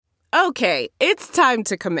Okay, it's time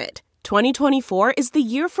to commit. 2024 is the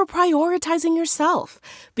year for prioritizing yourself.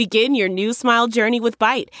 Begin your new smile journey with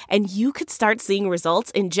Byte, and you could start seeing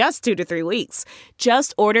results in just 2 to 3 weeks.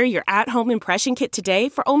 Just order your at-home impression kit today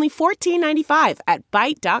for only $14.95 at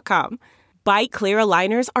Byte.com. Byte Clear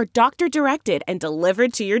aligners are doctor-directed and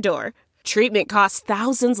delivered to your door. Treatment costs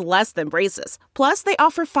thousands less than braces. Plus, they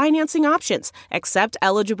offer financing options, accept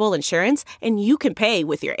eligible insurance, and you can pay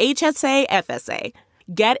with your HSA, FSA.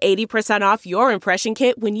 Get 80% off your impression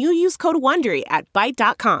kit when you use code WONDERY at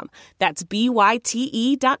Byte.com. That's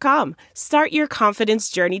BYTE.com. Start your confidence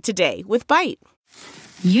journey today with Byte.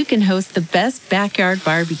 You can host the best backyard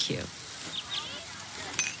barbecue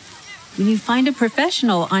when you find a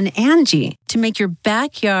professional on Angie to make your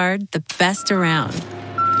backyard the best around.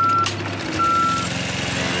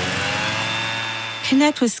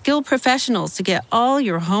 Connect with skilled professionals to get all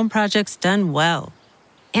your home projects done well.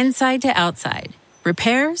 Inside to outside,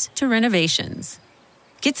 repairs to renovations.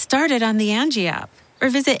 Get started on the Angie app or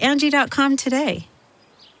visit Angie.com today.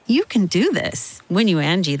 You can do this when you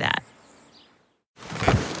Angie that.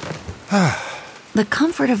 The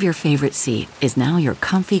comfort of your favorite seat is now your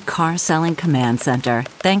comfy car selling command center,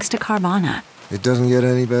 thanks to Carvana. It doesn't get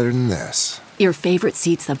any better than this. Your favorite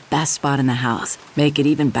seat's the best spot in the house. Make it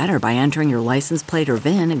even better by entering your license plate or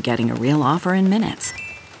VIN and getting a real offer in minutes.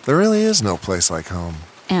 There really is no place like home.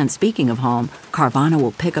 And speaking of home, Carvana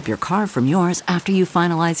will pick up your car from yours after you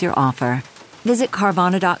finalize your offer. Visit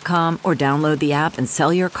Carvana.com or download the app and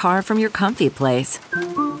sell your car from your comfy place.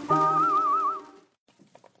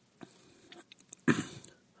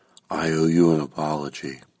 I owe you an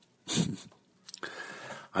apology.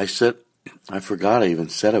 I forgot I even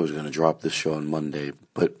said I was going to drop this show on Monday,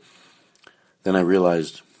 but then I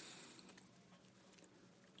realized,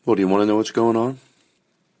 well, do you want to know what's going on?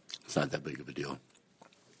 It's not that big of a deal.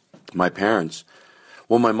 My parents,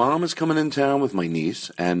 well, my mom is coming in town with my niece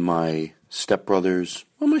and my stepbrothers,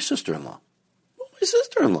 my sister-in-law.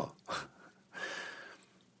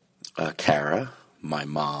 Kara, my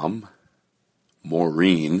mom,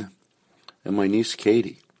 Maureen, and my niece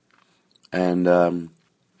Katie. And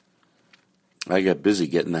I got busy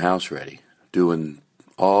getting the house ready, doing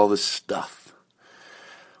all this stuff.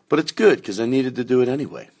 But it's good because I needed to do it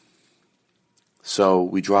anyway. So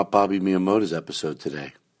we dropped Bobby Miyamoto's episode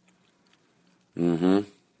today.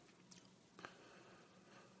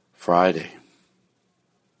 Friday.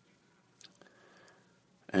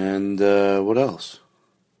 And what else?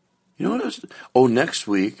 You know what else? Oh, next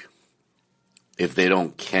week, if they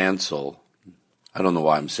don't cancel, I don't know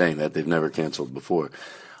why I'm saying that. They've never canceled before.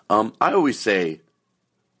 I always say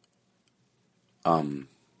Kevin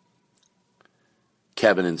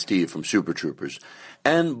and Steve from Super Troopers.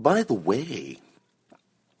 And by the way,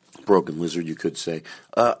 Broken Lizard, you could say.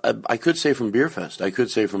 I could say from Beer Fest. I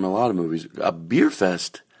could say from a lot of movies. Beer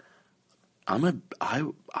Fest, I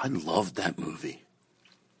loved that movie.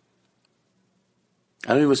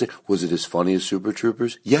 I don't even say, was it as funny as Super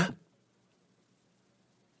Troopers? Yeah.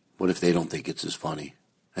 What if they don't think it's as funny?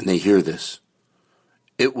 And they hear this.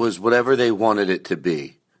 It was whatever they wanted it to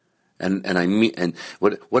be. And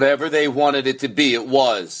whatever they wanted it to be, it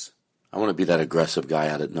was. I want to be that aggressive guy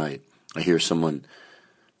out at night. I hear someone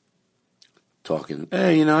talking,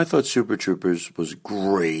 hey, I thought Super Troopers was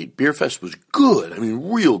great. Beer Fest was good. I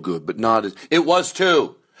mean, real good, but not as... It was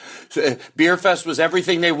too. So, Beer Fest was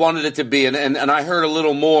everything they wanted it to be, and I heard a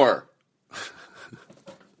little more.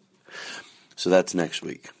 So that's next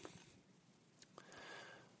week.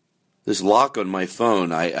 This lock on my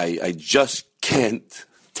phone, I just can't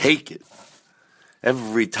take it.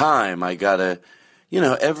 Every time I gotta...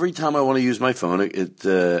 every time I want to use my phone,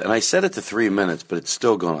 and I set it to 3 minutes, but it's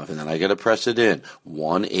still going off. And then I got to press it in.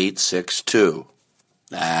 1862.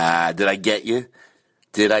 Did I get you?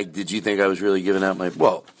 Did you think I was really giving out my...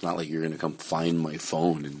 Well, it's not like you're going to come find my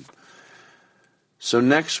phone. And so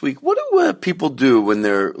next week, what do people do when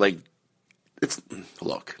they're like...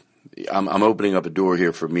 Look, I'm opening up a door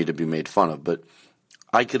here for me to be made fun of, but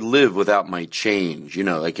I could live without my change.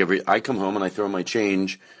 I come home and I throw my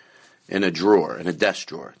change in a drawer, in a desk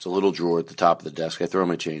drawer. It's a little drawer at the top of the desk. I throw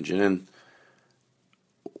my change in, and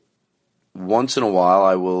once in a while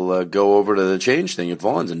I will go over to the change thing at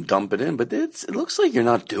Vaughn's and dump it in, but it looks like you're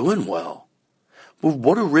not doing well. Well,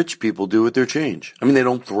 what do rich people do with their change? I mean, they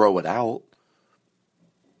don't throw it out.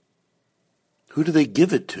 Who do they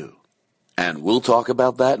give it to? And we'll talk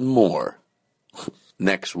about that and more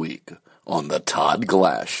next week on the Todd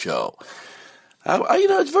Glass Show.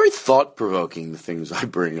 It's very thought-provoking, the things I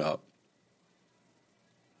bring up.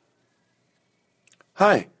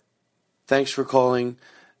 Hi. Thanks for calling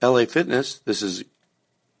LA Fitness. This is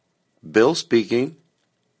Bill speaking.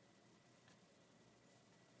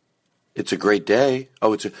 It's a great day.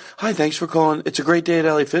 Oh, hi, thanks for calling. It's a great day at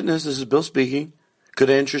LA Fitness. This is Bill speaking. Could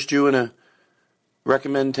I interest you in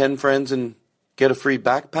recommend 10 friends and get a free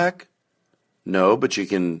backpack? No, but you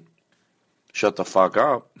can shut the fuck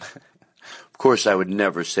up. Of course, I would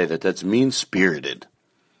never say that. That's mean-spirited.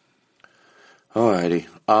 Alrighty.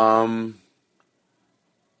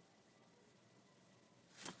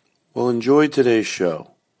 Well, enjoy today's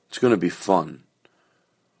show. It's going to be fun.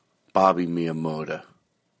 Bobby Miyamoto.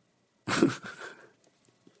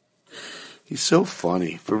 He's so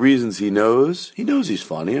funny. For reasons he knows he's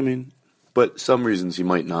funny, but some reasons he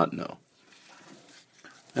might not know.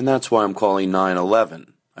 And that's why I'm calling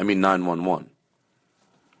 911.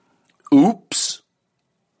 Oops.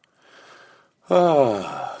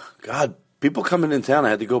 Oh, God. People coming in town, I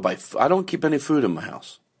had to go buy I don't keep any food in my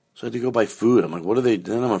house. So I had to go buy food. I'm like, what are they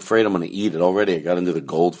doing? I'm afraid I'm going to eat it. Already I got into the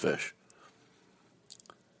goldfish.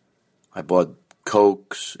 I bought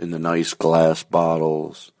Cokes in the nice glass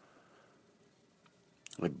bottles.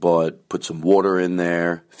 I put some water in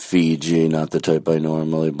there. Fiji, not the type I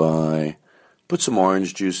normally buy. Put some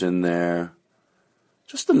orange juice in there.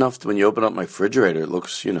 Just enough when you open up my refrigerator, it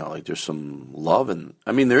looks, like there's some love.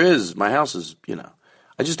 There is. My house is,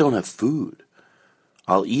 I just don't have food.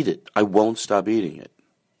 I'll eat it. I won't stop eating it.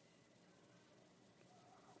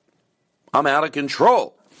 I'm out of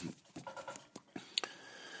control.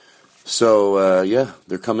 So,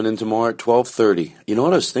 they're coming in tomorrow at 12:30. You know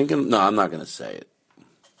what I was thinking? No, I'm not going to say it.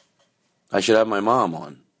 I should have my mom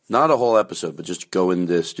on. Not a whole episode, but just go in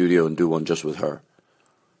the studio and do one just with her.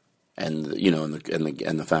 And,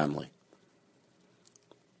 and the family.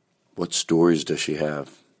 What stories does she have?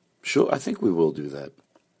 I think we will do that.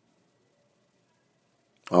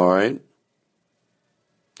 All right.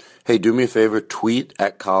 Hey, do me a favor. Tweet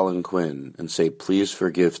at Colin Quinn and say, please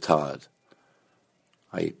forgive Todd.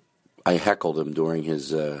 I heckled him during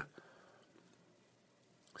his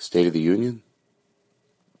State of the Union,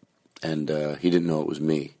 and he didn't know it was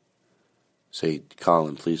me. Say,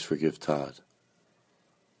 Colin, please forgive Todd.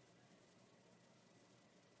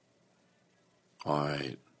 All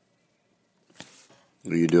right.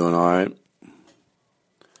 Are you doing all right?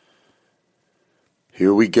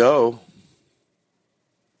 Here we go.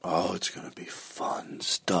 Oh, it's going to be fun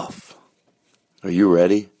stuff. Are you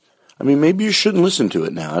ready? Maybe you shouldn't listen to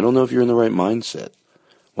it now. I don't know if you're in the right mindset.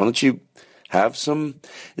 Why don't you have some...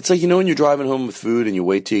 It's like, when you're driving home with food and you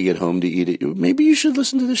wait till you get home to eat it. Maybe you should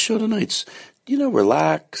listen to this show tonight.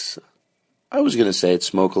 Relax. I was going to say it,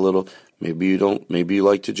 smoke a little. Maybe you don't. Maybe you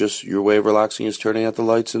like to just... Your way of relaxing is turning out the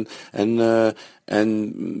lights and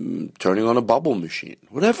turning on a bubble machine.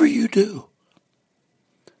 Whatever you do.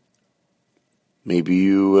 Maybe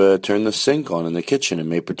you turn the sink on in the kitchen and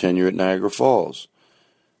may pretend you're at Niagara Falls.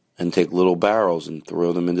 And take little barrels and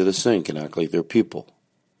throw them into the sink and act like they're people.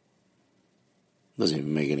 Doesn't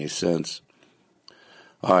even make any sense.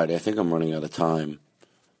 All right, I think I'm running out of time.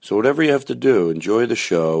 So whatever you have to do, enjoy the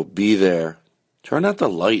show, be there. Turn out the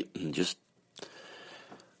light and just...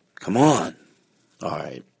 Come on. All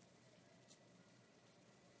right.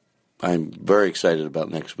 I'm very excited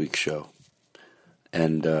about next week's show.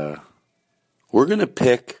 And we're going to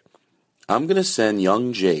pick... I'm going to send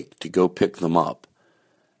young Jake to go pick them up.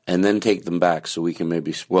 And then take them back so we can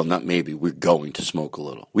maybe, well, not maybe, we're going to smoke a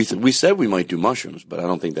little. We said we might do mushrooms, but I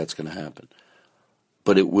don't think that's going to happen.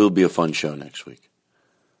 But it will be a fun show next week.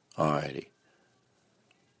 All righty.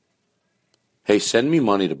 Hey, send me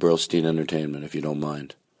money to Burlstein Entertainment if you don't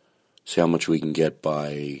mind. See how much we can get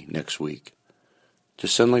by next week.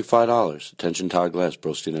 Just send like $5. Attention Todd Glass,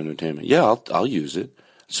 Burlstein Entertainment. Yeah, I'll use it.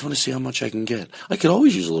 I just want to see how much I can get. I could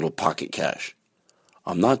always use a little pocket cash.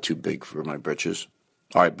 I'm not too big for my britches.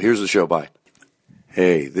 All right, here's the show. Bye.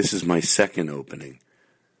 Hey, this is my second opening.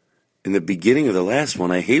 In the beginning of the last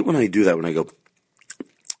one, I hate when I do that, when I go,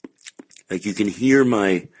 like you can hear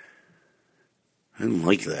I don't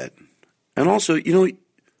like that. And also,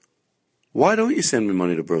 why don't you send me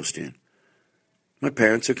money to Brostein? My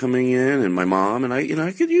parents are coming in and my mom and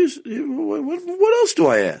I could use, what else do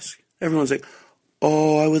I ask? Everyone's like,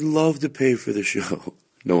 oh, I would love to pay for the show.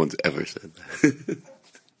 No one's ever said that.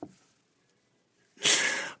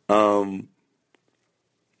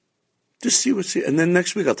 Just see and then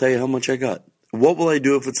next week I'll tell you how much I got. What will I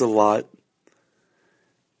do if it's a lot?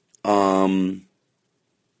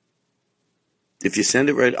 If you send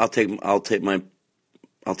it right, I'll take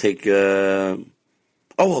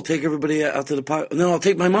everybody out to the park. No, I'll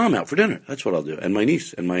take my mom out for dinner. That's what I'll do, and my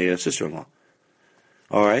niece and my sister-in-law.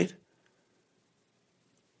 All right.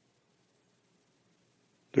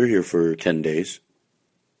 They're here for 10 days.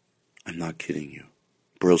 I'm not kidding you.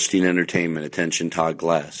 Burlstein Entertainment, attention Todd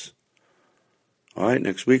Glass. All right,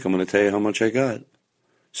 next week I'm going to tell you how much I got.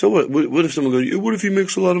 So what? What if someone goes, what if he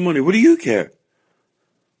makes a lot of money? What do you care?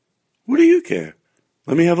 What do you care?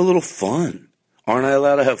 Let me have a little fun. Aren't I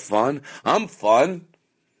allowed to have fun? I'm fun.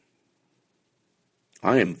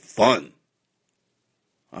 I am fun.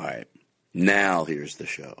 All right, now here's the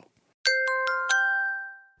show.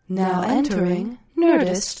 Now entering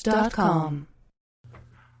Nerdist.com.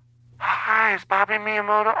 Hi, is Bobby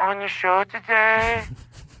Miyamoto on your show today?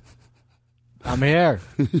 I'm here.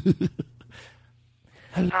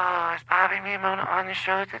 Hello, is Bobby Miyamoto on the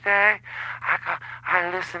show today?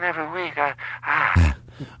 I listen every week.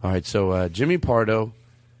 All right, so Jimmy Pardo.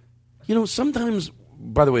 You know, sometimes.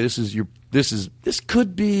 By the way, this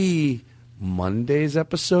could be Monday's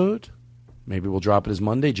episode. Maybe we'll drop it as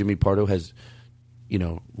Monday. Jimmy Pardo has,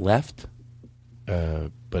 left.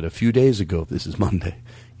 But a few days ago, this is Monday.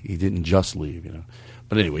 He didn't just leave,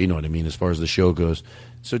 But anyway, you know what I mean as far as the show goes.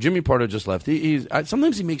 So Jimmy Pardo just left.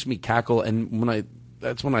 Sometimes he makes me cackle, and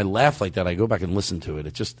that's when I laugh like that. I go back and listen to it.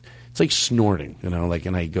 It's like snorting, and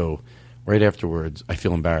I go right afterwards. I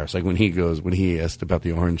feel embarrassed, like when he asked about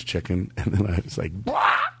the orange chicken, and then I was like,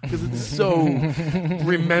 because it's so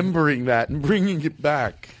remembering that and bringing it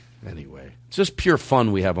back. Anyway, it's just pure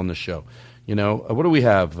fun we have on the show. What do we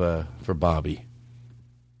have for Bobby?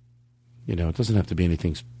 It doesn't have to be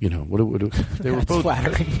anything. What they were both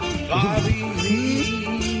flattering.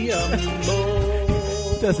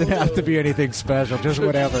 Doesn't have to be anything special. Just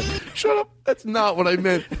whatever. Shut up. That's not what I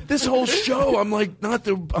meant. This whole show, I'm like,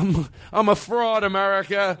 I'm a fraud,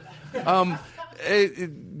 America.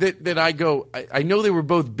 That I go. I know they were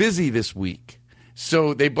both busy this week.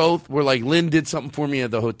 So they both were like, Lynn did something for me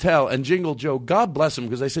at the hotel, and Jingle Joe, God bless him,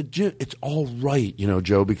 because I said, Jim, it's all right,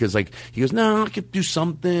 Joe, because he goes, no, I could do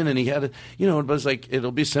something, and he had it, but it's like,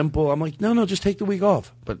 it'll be simple. I'm like, no, just take the week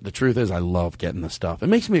off. But the truth is, I love getting the stuff. It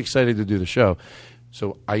makes me excited to do the show.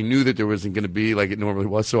 So I knew that there wasn't going to be like it normally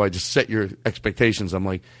was, so I just set your expectations. I'm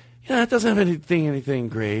like, it doesn't have anything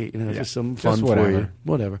great, just some fun for you.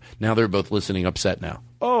 Whatever. Now they're both listening upset now.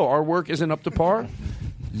 Oh, our work isn't up to par?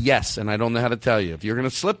 Yes, and I don't know how to tell you. If you're going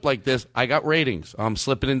to slip like this, I got ratings. I'm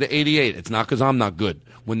slipping into 88. It's not because I'm not good.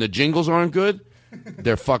 When the jingles aren't good,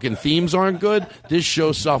 their fucking themes aren't good, this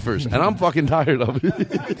show suffers, and I'm fucking tired of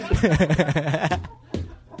it.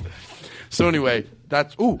 So anyway, I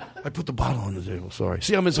put the bottle on the table, sorry.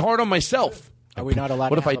 See, I'm as hard on myself. Are we not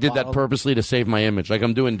allowed What to if I did that purposely to save my image? Like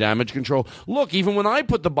I'm doing damage control? Look, even when I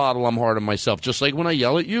put the bottle, I'm hard on myself, just like when I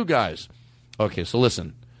yell at you guys. Okay, so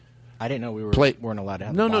listen. I didn't know we weren't allowed to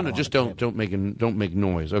have the bottle. No, just don't make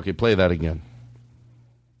noise. Okay, play that again.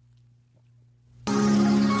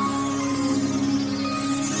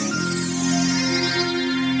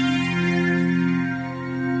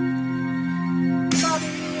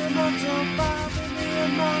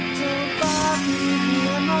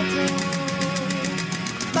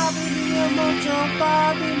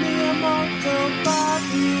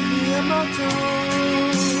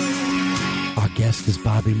 Our guest is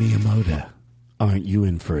Bobby Miyamoto. Aren't you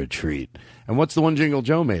in for a treat? And what's the one Jingle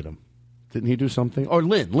Joe made him? Didn't he do something? Or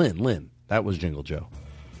Lynn. That was Jingle Joe.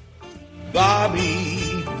 Bobby.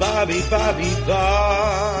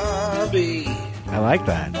 I like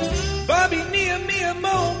that. Bobby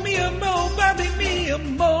Miyamo, Bobby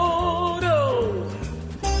Miyamoto.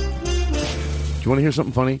 Do you want to hear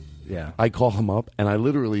something funny? Yeah. I call him up, and I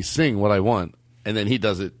literally sing what I want, and then he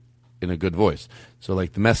does it in a good voice. So,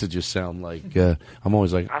 like, the messages sound like, I'm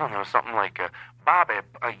always like, I don't know, something like, Bobby,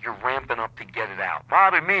 you're ramping up to get it out.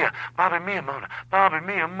 Bobby Miyamoto.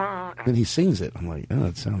 and then he sings it. I'm like, oh,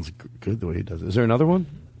 that sounds good the way he does it. Is there another one?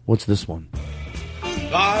 What's this one?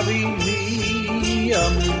 Bobby Miyamoto.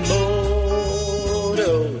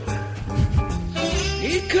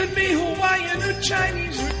 He could be Hawaiian or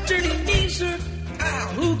Chinese or Dirty or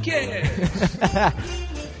who cares?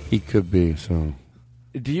 He could be, so.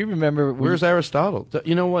 Do you remember? Where's Aristotle?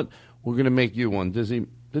 You know what? We're going to make you one. Did he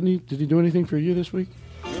do anything for you this week?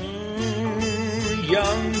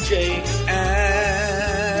 Young Jake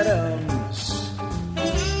Adams.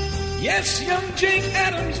 Yes, young Jake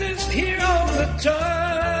Adams is here on the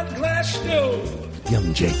Todd Glass Show.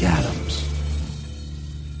 Young Jake Adams.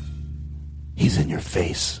 He's in your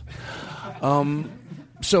face.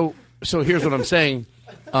 So here's what I'm saying.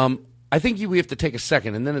 I think we have to take a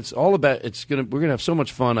second, and then it's all about. We're gonna have so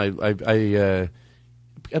much fun. I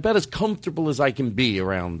about as comfortable as I can be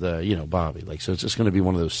around Bobby. Like, so it's just gonna be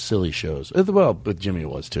one of those silly shows. Well, but Jimmy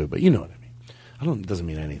was too. But you know what I mean. It doesn't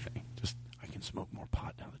mean anything. Just I can smoke more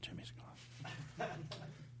pot now that Jimmy's gone.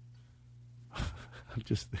 I'm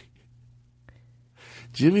just thinking.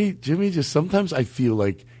 Jimmy just sometimes I feel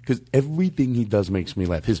like because everything he does makes me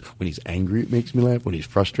laugh. When he's angry, it makes me laugh. When he's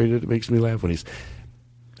frustrated, it makes me laugh.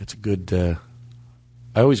 That's a good.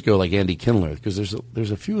 I always go like Andy Kindler because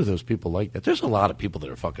there's a few of those people like that. There's a lot of people that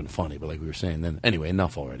are fucking funny, but like we were saying, then anyway,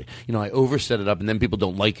 enough already. I overset it up, and then people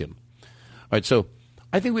don't like him. All right, so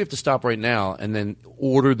I think we have to stop right now and then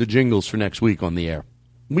order the jingles for next week on the air.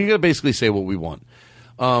 We got to basically say what we want.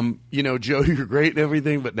 Joe, you're great and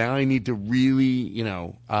everything, but now I need to really,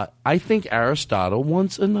 I think Aristotle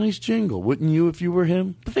wants a nice jingle. Wouldn't you if you were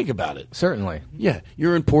him? But think about it. Certainly. Yeah,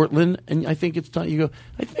 you're in Portland, and I think it's time you go,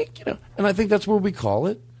 and I think that's where we call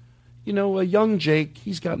it. Young Jake,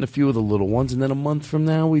 he's gotten a few of the little ones, and then a month from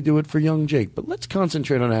now we do it for young Jake. But let's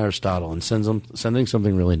concentrate on Aristotle and sending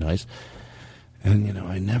something really nice. And,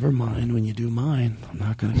 I never mind when you do mine. I'm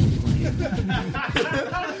not going to complain.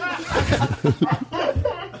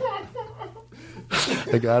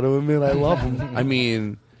 I got to admit, I love him. I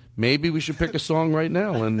mean, maybe we should pick a song right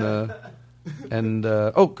now.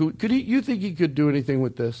 Could you think he could do anything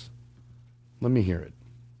with this? Let me hear it.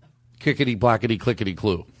 Kickety, blackety, clickety,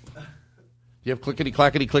 clue. You have clickety,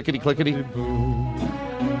 clackety, clickety, clickety?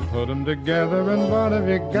 Put them together and what have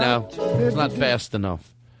you got? No, it's not fast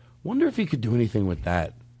enough. Wonder if he could do anything with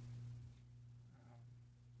that.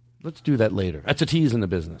 Let's do that later. That's a tease in the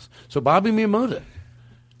business. So Bobby Miyamoto.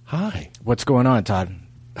 Hi. What's going on, Todd?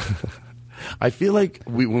 I feel like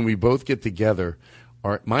when we both get together,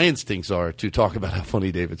 my instincts are to talk about how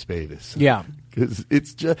funny David Spade is. Yeah.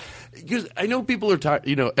 Because I know people are tired,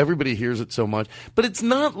 everybody hears it so much, but it's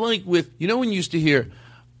not like when you used to hear,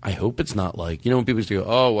 I hope it's not like, when people used to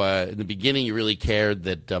go, in the beginning you really cared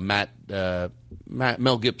that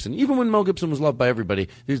Mel Gibson, even when Mel Gibson was loved by everybody,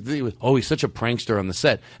 he's such a prankster on the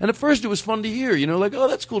set. And at first it was fun to hear,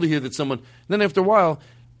 that's cool to hear that someone, then after a while,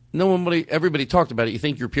 everybody talked about it. You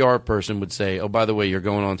think your PR person would say, oh, by the way, you're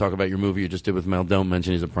going on to talk about your movie you just did with Mel. Don't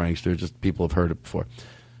mention he's a prankster. Just people have heard it before.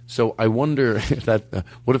 So I wonder if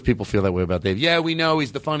what if people feel that way about Dave? Yeah, we know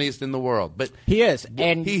he's the funniest in the world, but he is.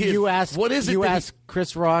 And you ask, what is it? You ask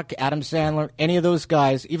Chris Rock, Adam Sandler, any of those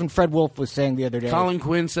guys. Even Fred Wolf was saying the other day. Colin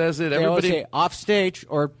Quinn says it. They always say off stage,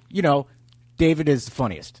 or David is the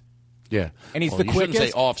funniest. Yeah, and he's the quickest. You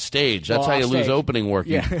shouldn't say off stage. That's how you lose opening work.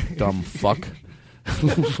 You dumb fuck.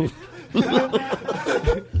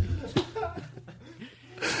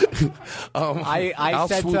 I'll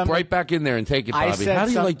said swoop right back in there and take it, Bobby. How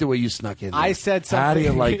do you like the way you snuck in there? I said something. How do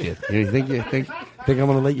you like it? You think I'm going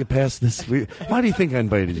to let you pass this? Why do you think I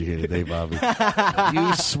invited you here today, Bobby?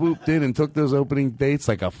 You swooped in and took those opening dates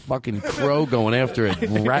like a fucking crow going after a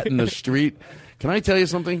rat in the street. Can I tell you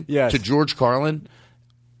something? Yes. To George Carlin,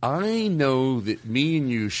 I know that me and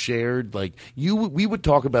you shared, we would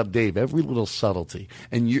talk about Dave, every little subtlety.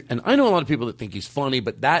 And I know a lot of people that think he's funny,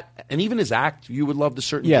 but and even his act, you would love the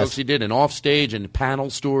certain jokes he did, and off stage and panel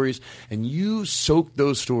stories, and you soaked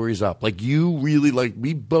those stories up. You really,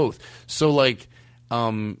 we both. So,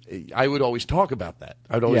 I would always talk about that.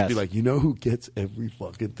 I'd always be like, who gets every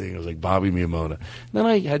fucking thing? I was like, Bobby Miyamoto. Then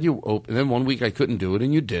I had you open. And then one week I couldn't do it,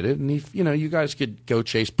 and you did it. And you guys could go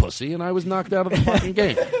chase pussy, and I was knocked out of the fucking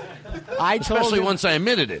game. Especially once I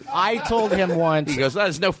admitted it. I told him once. He goes,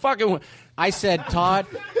 there's no fucking. I said, Todd.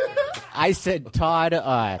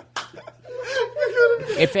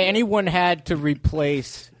 If anyone had to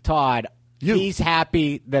replace Todd, he's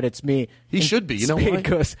happy that it's me. He should be. You know why?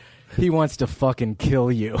 Because he wants to fucking kill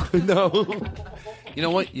you. No. You know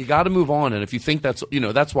what? You got to move on. And if you think that's,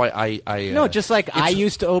 that's why I no, just like I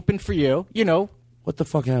used to open for you, What the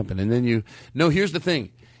fuck happened? And then no, here's the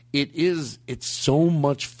thing. It's so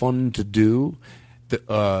much fun to do.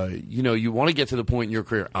 You want to get to the point in your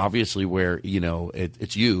career, obviously, where,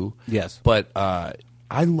 it's you. Yes. But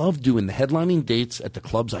I love doing the headlining dates at the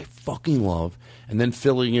clubs I fucking love, and then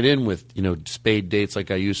filling it in with, Spade dates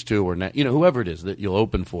like I used to, or, whoever it is that you'll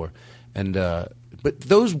open for. And but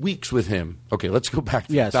those weeks with him, okay, let's go back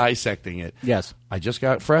to dissecting it. Yes. I just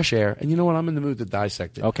got fresh air, and you know what? I'm in the mood to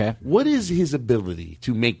dissect it. Okay. What is his ability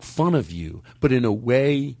to make fun of you, but in a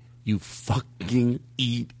way you fucking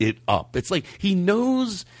eat it up? It's like he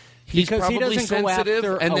knows he's because probably he doesn't sensitive, go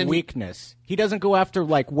after and a then weakness. He doesn't go after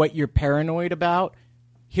what you're paranoid about.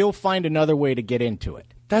 He'll find another way to get into it.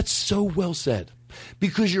 That's so well said.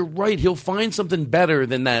 Because you're right, he'll find something better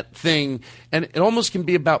than that thing, and it almost can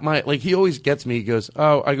be about he always gets me, he goes,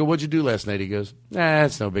 I go, what'd you do last night? He goes,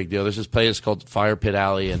 it's no big deal. There's this place called Fire Pit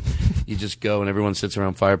Alley, and you just go, and everyone sits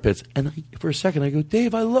around fire pits, and for a second I go,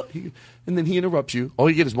 Dave, I love you, and then he interrupts you, all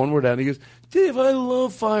you get is one word out, and he goes, Dave, I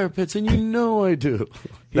love fire pits, and I do.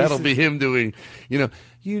 That'll be him doing, I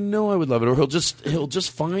would love it, or he'll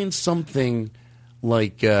just find something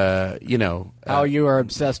like, how you are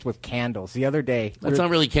obsessed with candles. The other day, that's not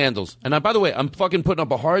really candles. And by the way, I'm fucking putting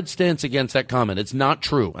up a hard stance against that comment. It's not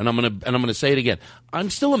true, and I'm gonna say it again. I'm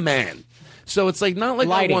still a man, so it's like not like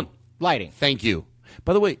lighting. Thank you.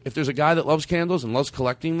 By the way, if there's a guy that loves candles and loves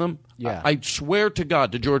collecting them, I swear to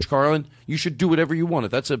God, to George Carlin, you should do whatever you want.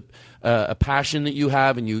 If that's a passion that you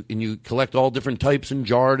have, and you collect all different types and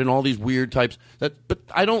jarred and all these weird types, but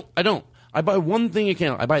I don't. I buy one thing of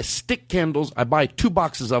candle. I buy stick candles. I buy 2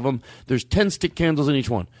 boxes of them. There's 10 stick candles in each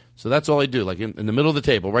one. So that's all I do, like in the middle of the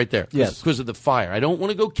table, right there. Yes, because of the fire. I don't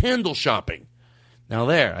want to go candle shopping. Now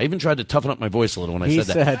there, I even tried to toughen up my voice a little when I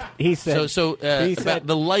said that. He said about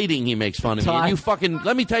the lighting, he makes fun of me. Todd. And you fucking,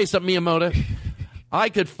 let me tell you something, Miyamoto. I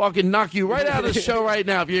could fucking knock you right out of the show right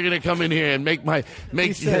now if you're going to come in here and make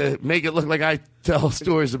it look like I tell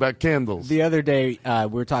stories about candles. The other day, we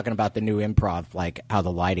were talking about the new improv, like how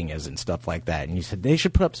the lighting is and stuff like that. And you said they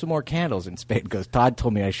should put up some more candles. And Spade goes, Todd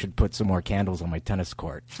told me I should put some more candles on my tennis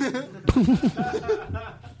court.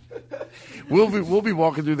 We'll be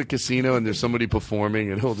walking through the casino and there's somebody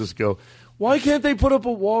performing and he'll just go, why can't they put up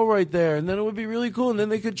a wall right there? And then it would be really cool and then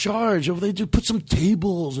they could charge. Or they just put some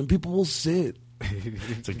tables and people will sit.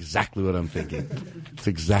 It's exactly what I'm thinking. It's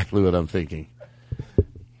exactly what I'm thinking.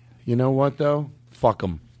 You know what, though? Fuck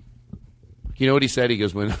them. You know what he said? He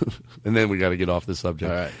goes, when, and then we got to get off the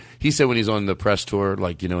subject. All right. He said when he's on the press tour,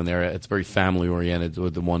 like, in there, it's very family-oriented.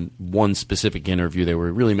 With the one specific interview, they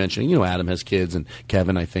were really mentioning, Adam has kids, and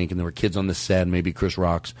Kevin, I think, and there were kids on the set, and maybe Chris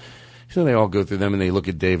Rock's. So they all go through them, and they look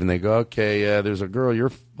at Dave, and they go, okay, there's a girl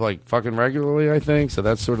you're, like, fucking regularly, I think, so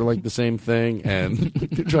that's sort of like the same thing, and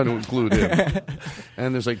you're trying to include him.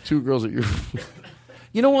 And there's, like, 2 girls that you're...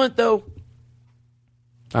 You know what, though?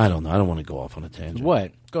 I don't know. I don't want to go off on a tangent.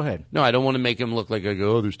 What? Go ahead. No, I don't want to make him look like I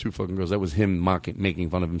go, there's 2 fucking girls. That was him making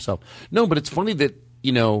fun of himself. No, but it's funny that,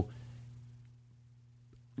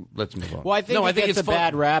 let's move on. Well, I think he gets a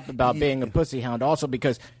bad rap about being a pussy hound also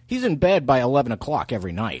because he's in bed by 11 o'clock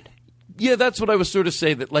every night. Yeah, that's what I was sort of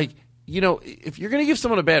saying, that, like, if you're going to give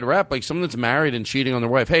someone a bad rap, like someone that's married and cheating on their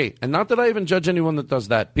wife, hey, and not that I even judge anyone that does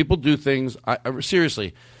that. People do things,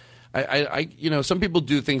 seriously, some people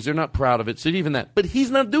do things, they're not proud of it, so even that. But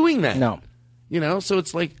he's not doing that. No. So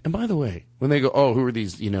it's like, and by the way, when they go, oh, who are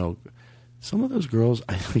these, some of those girls,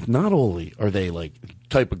 I think not only are they, like,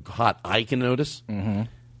 type of hot I can notice,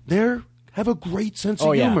 they have a great sense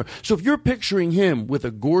of humor. Yeah. So if you're picturing him with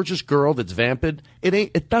a gorgeous girl that's vamped,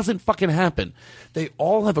 it doesn't fucking happen. They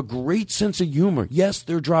all have a great sense of humor. Yes,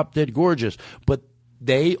 they're drop dead gorgeous, but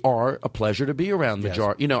they are a pleasure to be around.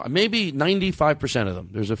 Maybe 95% of them.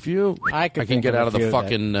 There's a few I can get out of the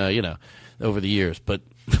fucking, over the years, but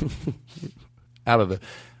out of the...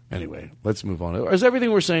 Anyway, let's move on. Is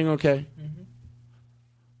everything we're saying okay? Mm-hmm.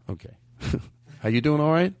 Okay. Are you doing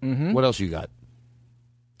all right? Mm-hmm. What else you got?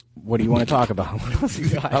 What do you want to talk about? What else you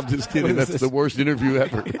got? I'm just kidding. That's the worst interview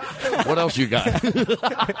ever. What else you got?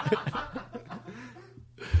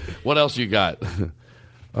 What else you got?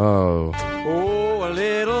 Oh, a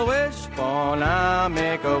little wishbone, I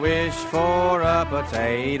make a wish for a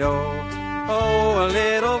potato. Oh, a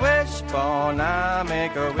little wishbone, I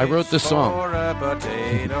make a wish I wrote this song. For a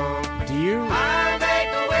potato. Do you? I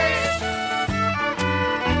make a wish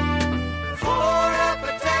for a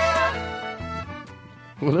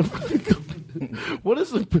potato. What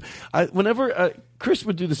is the? Whenever Chris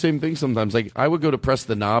would do the same thing sometimes. Like I would go to press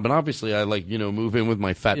the knob, and obviously I move in with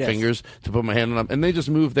my fat fingers to put my hand on, and they just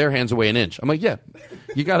move their hands away an inch. I'm like, yeah,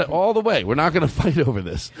 you got it all the way. We're not going to fight over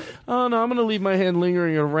this. Oh no, I'm going to leave my hand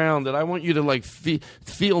lingering around. That I want you to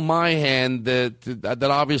feel my hand. That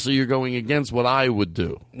obviously you're going against what I would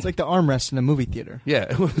do. It's like the armrest in a movie theater.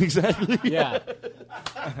 Yeah, exactly. Yeah.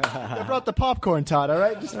 I brought the popcorn, Todd. All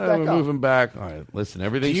right, just back we're up. Moving back. All right, listen,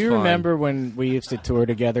 everything's fine. Do you remember when we used to tour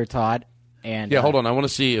together, Todd? And hold on. I want to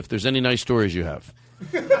see if there's any nice stories you have.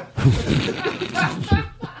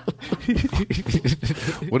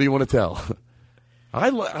 What do you want to tell?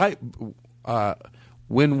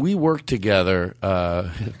 When we worked together,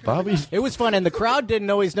 Bobby. It was fun, and the crowd didn't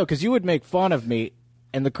always know because you would make fun of me,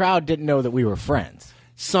 and the crowd didn't know that we were friends.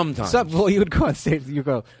 Sometimes. Well, you would go on stage. You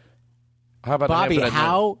go, how about Bobby?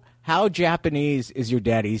 How Japanese is your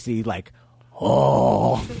daddy? Is he like,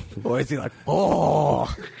 oh, or is he like,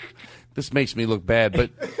 oh? This makes me look bad, but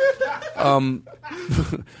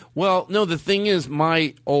well, no. The thing is,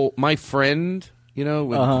 my friend,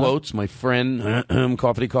 with quotes, my friend,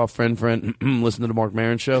 cough friend, listen to the Mark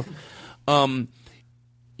Maron show.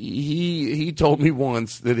 He told me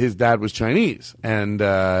once that his dad was Chinese and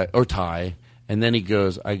or Thai, and then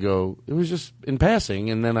I go, it was just in passing,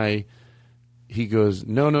 and then he goes,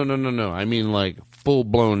 no. I mean, like full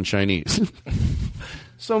blown Chinese.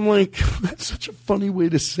 So I'm like, that's such a funny way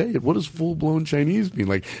to say it. What does full-blown Chinese mean?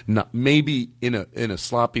 Like, not, maybe in a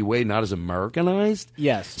sloppy way, not as Americanized?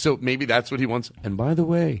 Yes. So maybe that's what he wants. And by the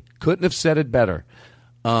way, couldn't have said it better.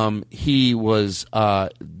 He was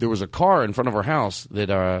there was a car in front of our house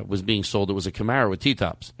that was being sold. It was a Camaro with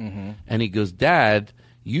T-tops. Mm-hmm. And he goes, Dad,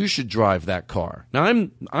 you should drive that car. Now,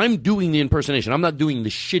 I'm doing the impersonation. I'm not doing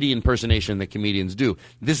the shitty impersonation that comedians do.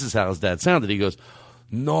 This is how his dad sounded. He goes,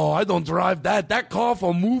 no, I don't drive that. That car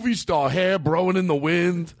for a movie star, hair blowing in the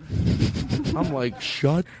wind. I'm like,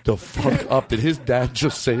 shut the fuck up. Did his dad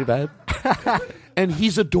just say that? And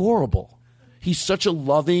he's adorable. He's such a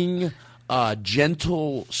loving,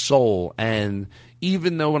 gentle soul. And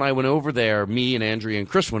even though when I went over there, me and Andrea and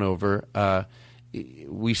Chris went over,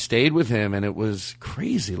 we stayed with him, and it was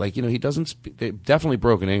crazy. Like, he doesn't speak, definitely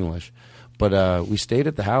broken English. But we stayed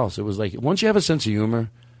at the house. It was like, once you have a sense of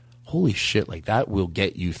humor, holy shit, like that will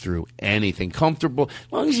get you through anything. Comfortable.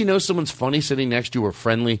 As long as you know someone's funny sitting next to you or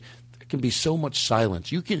friendly, there can be so much silence.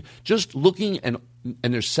 You can just looking and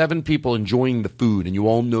there's 7 people enjoying the food, and you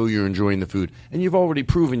all know you're enjoying the food. And you've already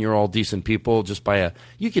proven you're all decent people just by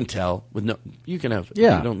you can tell you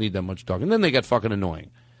don't need that much talk. And then they got fucking annoying.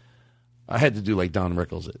 I had to do like Don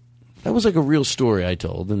Rickles it. That was like a real story I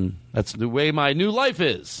told, and that's the way my new life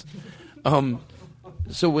is.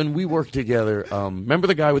 So when we worked together, remember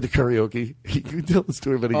the guy with the karaoke? You can tell the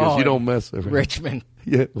story, but he goes, you don't mess with him. Richmond.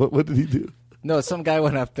 Yeah, what did he do? No, some guy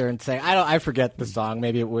went up there and sang, I forget the song.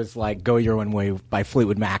 Maybe it was like Go Your Own Way by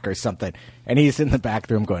Fleetwood Mac or something. And he's in the back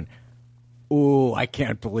room going, ooh, I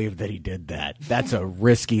can't believe that he did that. That's a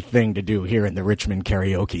risky thing to do here in the Richmond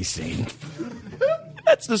karaoke scene.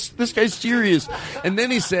 That's this guy's serious. And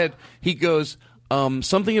then he goes,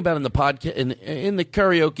 something about in the podcast in the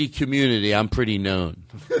karaoke community, I'm pretty known.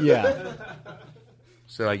 Yeah.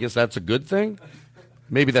 So I guess that's a good thing.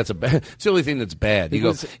 Maybe that's it's the only thing that's bad. He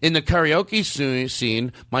goes, in the karaoke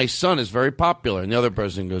scene, my son is very popular. And the other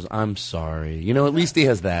person goes, I'm sorry. At least he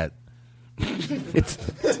has that. Because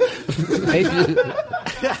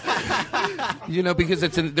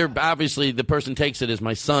they're obviously the person takes it as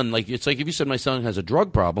my son. Like, it's like if you said my son has a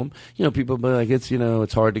drug problem, people be like,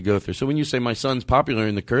 it's hard to go through. So when you say my son's popular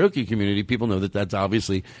in the karaoke community, people know that that's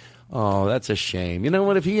obviously, oh, that's a shame. You know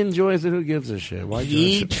what? If he enjoys it, who gives a shit? Why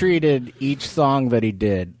he treated each song that he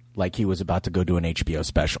did like he was about to go do an HBO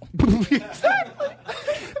special.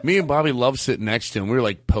 Me and Bobby love sitting next to him.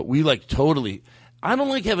 We like totally. I don't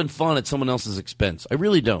like having fun at someone else's expense. I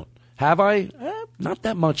really don't. Have I? Not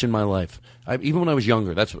that much in my life. Even when I was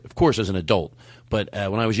younger. That's, of course, as an adult. But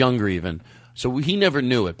when I was younger even. So he never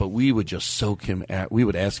knew it, but we would just soak him. We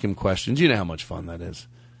would ask him questions. You know how much fun that is.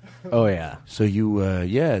 Oh, yeah. So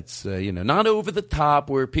it's, not over the top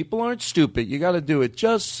where people aren't stupid. You got to do it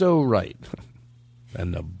just so right.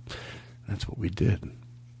 And that's what we did.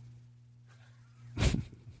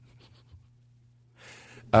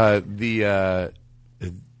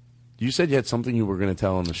 You said you had something you were going to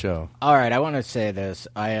tell on the show. All right, I want to say this.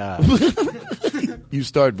 You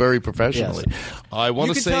start very professionally. Yes. I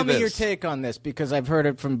want to say this. You can tell me your take on this because I've heard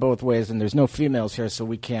it from both ways, and there's no females here, so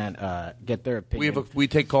we can't get their opinion. We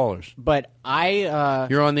take callers. But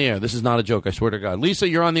You're on the air. This is not a joke, I swear to God. Lisa,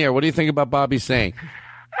 you're on the air. What do you think about Bobby saying?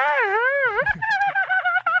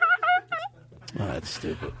 Oh, that's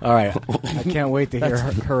stupid. All right. I can't wait to hear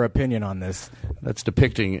her opinion on this. That's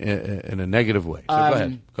depicting in a negative way.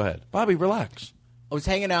 So go ahead. Bobby, relax. I was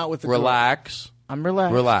hanging out with the Relax. girl. I'm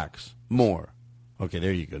relaxed. Relax. More. Okay,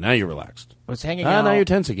 there you go. Now you're relaxed. I was hanging out. Now you're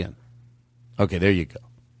tense again. Okay, there you go.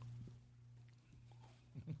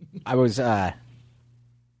 I was,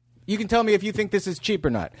 you can tell me if you think this is cheap or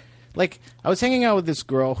not. Like, I was hanging out with this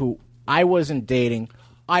girl who I wasn't dating.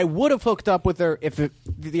 I would have hooked up with her if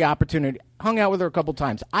the opportunity. Hung out with her a couple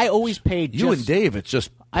times. I always paid. You and Dave, it's a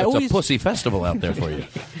pussy festival out there for you.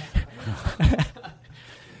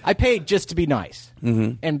 I paid just to be nice,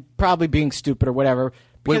 and probably being stupid or whatever.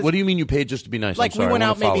 Wait, what do you mean you paid just to be nice? Like, I'm sorry, we went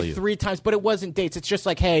out maybe 3 times, but it wasn't dates. It's just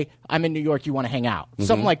like, hey, I'm in New York. You want to hang out?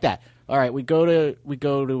 Something like that. All right, we go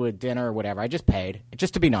to a dinner or whatever. I just paid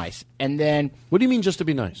just to be nice, and then. What do you mean just to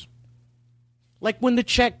be nice? Like when the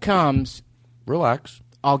check comes, relax.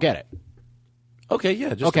 I'll get it. Okay,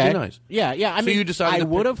 yeah, just to be nice. Yeah. I mean, you decided I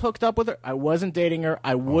would have hooked up with her. I wasn't dating her.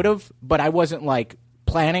 I would have, but I wasn't like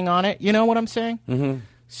planning on it. You know what I'm saying? Mm-hmm.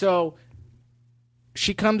 So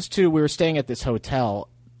she comes to. We were staying at this hotel.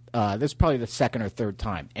 This is probably the second or third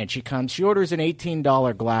time, and she comes. She orders an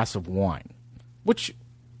 $18 glass of wine, which,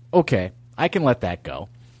 okay, I can let that go.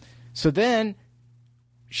 So then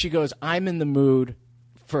she goes, "I'm in the mood."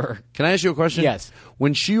 Can I ask you a question? Yes.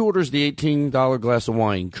 When she orders the $18 glass of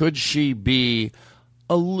wine, could she be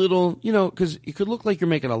a little, because you could look like you're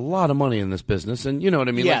making a lot of money in this business, and you know what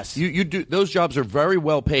I mean? Yes. Like you do, those jobs are very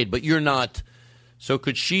well paid, but you're not. So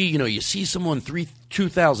could she, you see someone,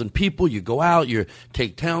 2,000 people, you go out, you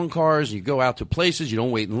take town cars, you go out to places, you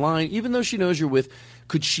don't wait in line, even though she knows you're with,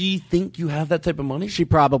 could she think you have that type of money? She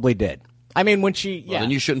probably did. I mean, when she, Well,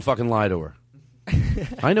 then you shouldn't fucking lie to her.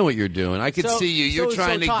 I know what you're doing. I could see you. You're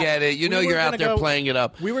trying to get it. You're out there playing it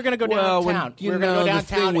up. We were going to go Well, downtown. We were going to go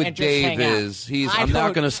downtown the thing with and just Dave hang out. is, I'm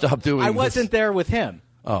not going to stop doing this. I wasn't there with him.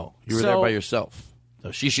 Oh, you were there by yourself.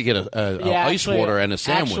 So she should get a ice water and a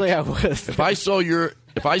sandwich. Actually, I was. If I saw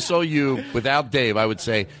you without Dave, I would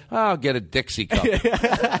say, I'll get a Dixie cup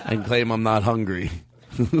and claim I'm not hungry.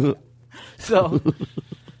 So,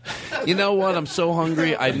 you know what? I'm so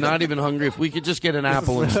hungry. I'm not even hungry. If we could just get an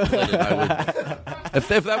apple and split it, I would.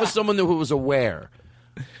 If that was someone who was aware.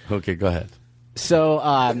 Okay, go ahead.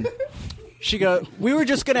 So, she goes, we were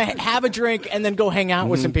just going to have a drink and then go hang out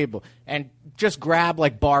with some people and just grab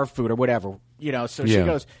like bar food or whatever, So she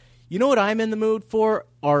goes, you know what I'm in the mood for?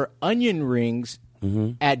 Are onion rings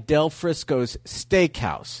at Del Frisco's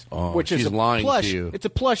Steakhouse, which is lying plush. to you. It's a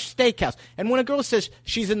plush steakhouse. And when a girl says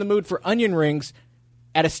she's in the mood for onion rings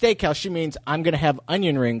at a steakhouse, she means I'm going to have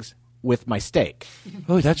onion rings with my steak.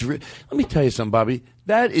 Oh, let me tell you something, Bobby.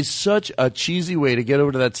 That is such a cheesy way to get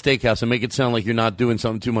over to that steakhouse and make it sound like you're not doing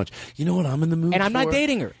something too much. You know what I'm in the mood for? And I'm not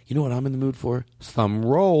dating her. You know what I'm in the mood for? Some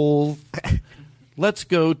rolls. Let's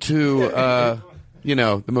go to,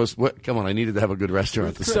 the most, come on, I needed to have a good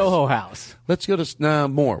restaurant. Soho House. Let's go to,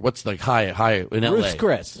 more. What's like high in L.A.? Ruth's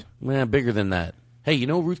Chris. Man, bigger than that. Hey, you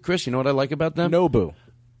know Ruth Chris? You know what I like about them? Nobu.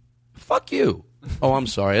 Fuck you. Oh, I'm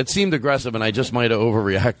sorry. It seemed aggressive, and I just might have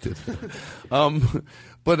overreacted.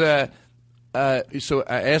 So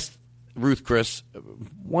I asked Ruth Chris,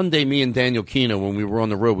 one day me and Daniel Kino, when we were on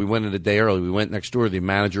the road, we went in a day early. We went next door to the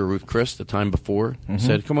manager, Ruth Chris, the time before.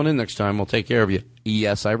 Said, come on in next time. We'll take care of you.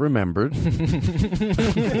 Yes, I remembered.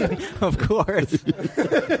 Of course.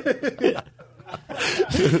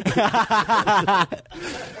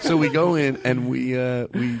 So we go in and we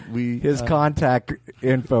his contact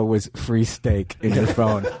info was free steak in his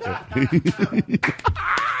phone.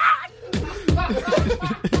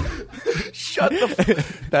 Shut the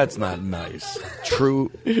that's not nice.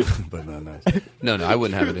 True, but not nice. No, I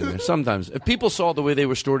wouldn't have it in there. Sometimes if people saw the way they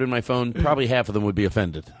were stored in my phone, probably half of them would be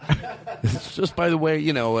offended. It's just by the way,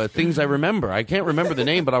 things I remember. I can't remember the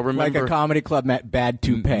name, but I'll remember. Like a comedy club met Bad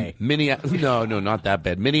Toupee. No, not that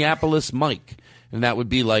bad. Minneapolis Mike. And that would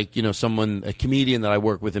be like, a comedian that I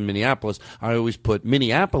work with in Minneapolis. I always put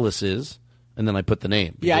Minneapolis is, and then I put the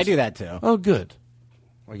name. Yeah, I do that too. Oh, good.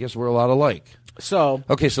 I guess we're a lot alike. So.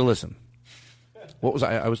 Okay, so listen. What was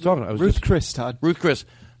I was talking about? Ruth Chris, Todd. Ruth Chris.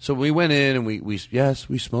 So we went in and we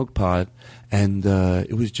smoked pot, and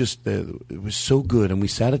it was just it was so good. And we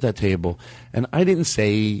sat at that table, and I didn't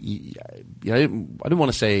say I didn't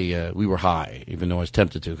want to say we were high, even though I was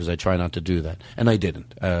tempted to, because I try not to do that, and I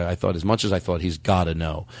didn't. I thought as much as I thought he's got to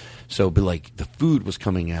know. So, but like the food was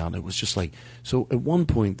coming out, it was just like so. At one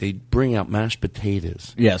point, they bring out mashed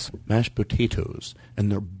potatoes. Yes, mashed potatoes,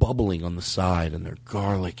 and they're bubbling on the side, and they're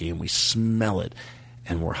garlicky, and we smell it.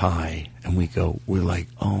 And we're high, and we're like,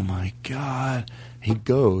 oh my God. He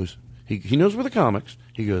goes, he knows we're the comics.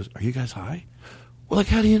 He goes, are you guys high? Well, like,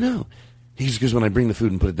 how do you know? He goes, when I bring the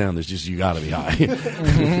food and put it down, there's just, you got to be high.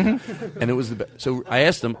 And it was the best. So I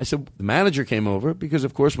asked him, I said, the manager came over, because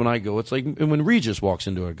of course when I go, it's like when Regis walks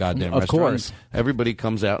into a goddamn restaurant. Of course. Everybody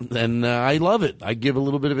comes out, and I love it. I give a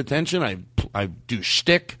little bit of attention. I do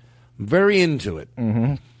shtick. I'm very into it.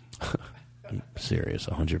 I'm serious,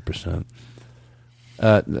 100%.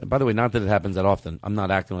 By the way, not that it happens that often. I'm not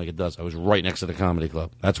acting like it does. I was right next to the comedy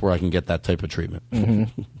club. That's where I can get that type of treatment.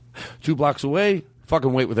 2 blocks away,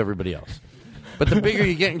 fucking wait with everybody else. But the bigger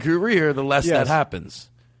you get in career, the less that happens.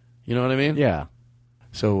 You know what I mean? Yeah.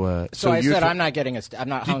 So I said I'm not getting I'm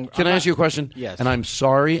not hungry. Can I ask you a question? Yes. And I'm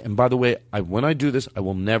sorry. And by the way, when I do this, I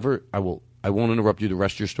won't interrupt you the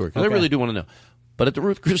rest of your story, because I really do want to know. But at the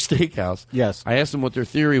Ruth Chris Steakhouse, yes, I asked them what their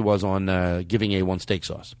theory was on giving A1 steak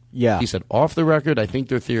sauce. Yeah. He said, off the record, I think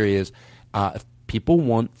their theory is if people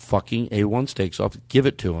want fucking A1 steak sauce, give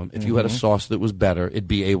it to them. If you had a sauce that was better, it'd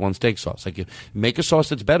be A1 steak sauce. Like, make a sauce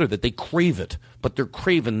that's better, that they crave it, but they're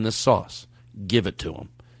craving this sauce. Give it to them,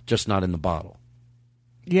 just not in the bottle.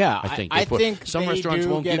 Yeah, I think some restaurants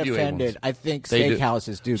won't get give you offended. A1s. I think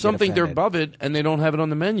steakhouses do. Some think get they're offended. above it, and they don't have it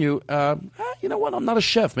on the menu. You know what? I'm not a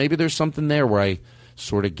chef. Maybe there's something there where I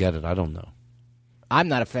sort of get it. I don't know. I'm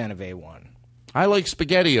not a fan of A1. I like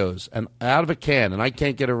SpaghettiOs and out of a can, and I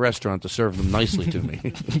can't get a restaurant to serve them nicely to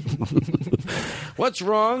me. What's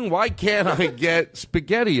wrong? Why can't I get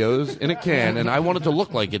SpaghettiOs in a can? And I want it to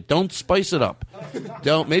look like it. Don't spice it up.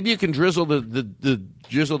 Don't. Maybe you can drizzle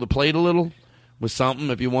the plate a little with something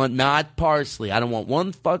if you want. Not parsley. I don't want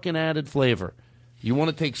one fucking added flavor. You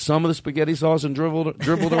want to take some of the spaghetti sauce and dribbled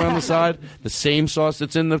around the side? The same sauce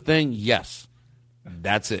that's in the thing? Yes.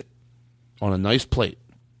 That's it. On a nice plate.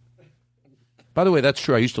 By the way, that's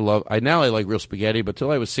true. I used to love. Now I like real spaghetti, but till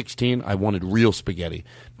I was 16, I wanted real spaghetti,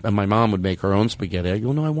 and my mom would make her own spaghetti. I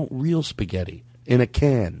go, no, I want real spaghetti in a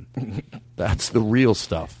can. That's the real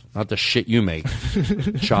stuff, not the shit you make.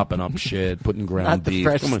 Chopping up shit, putting ground not beef.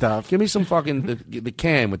 The fresh stuff. Give me some fucking the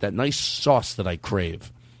can with that nice sauce that I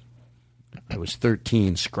crave. I was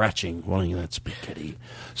 13, scratching, wanting that spaghetti.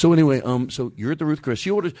 So anyway, so you're at the Ruth Chris.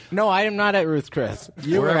 You ordered. No, I am not at Ruth Chris.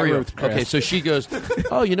 You were at Ruth Chris. Okay, so she goes,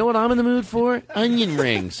 oh, you know what I'm in the mood for? Onion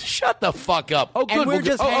rings. Shut the fuck up. Oh, good. And we're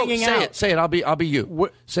just hanging out. Say it. I'll be you.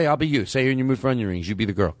 Say I'll be you. Say you're in your mood for onion rings. You be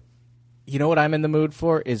the girl. You know what I'm in the mood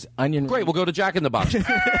for is onion rings. Great, we'll go to Jack in the Box.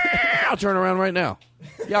 I'll turn around right now.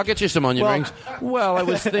 Yeah, I'll get you some onion rings. Well, I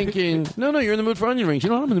was thinking, no, you're in the mood for onion rings. You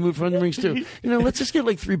know what? I'm in the mood for onion rings, too. Let's just get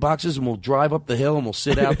like 3 boxes, and we'll drive up the hill, and we'll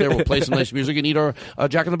sit out there, we'll play some nice music, and eat our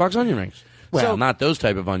Jack in the Box onion rings. Well, not those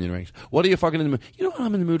type of onion rings. What are you fucking in the mood? You know what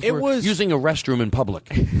I'm in the mood for? Using a restroom in public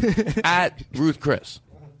at Ruth Chris.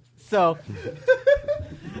 So...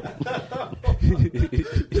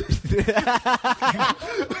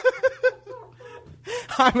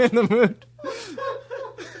 I'm in the mood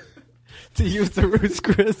to use the Ruth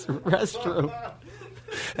Chris restroom.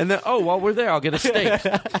 And then, while we're there, I'll get a steak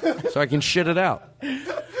so I can shit it out.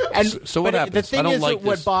 And so what happens? The thing I don't is, like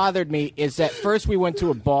what this. bothered me is that first we went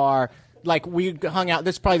to a bar, like we hung out.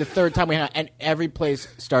 This is probably the 3rd time we hung out, and every place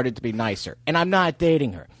started to be nicer. And I'm not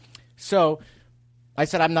dating her, so I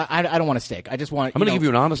said I'm not. I don't want a steak. I just want. I'm going to give you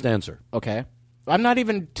an honest answer. Okay, I'm not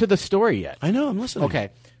even to the story yet. I know. I'm listening.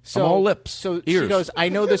 Okay. So, I'm all lips. So ears. She goes, I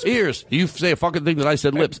know this... Ears. You say a fucking thing that I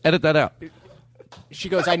said lips. Edit that out. She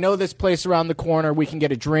goes, I know this place around the corner. We can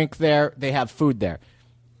get a drink there. They have food there.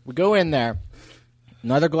 We go in there.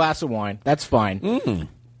 Another glass of wine. That's fine.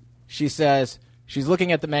 She says, she's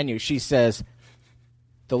looking at the menu. She says,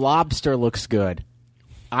 the lobster looks good.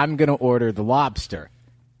 I'm going to order the lobster.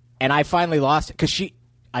 And I finally lost it because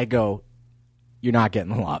I go, you're not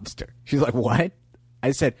getting the lobster. She's like, what? I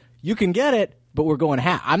said, you can get it. But we're going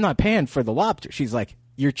half. I'm not paying for the lobster. She's like,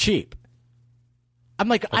 you're cheap. I'm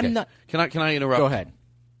like, okay. I'm not. Can I interrupt? Go ahead.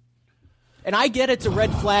 And I get it's a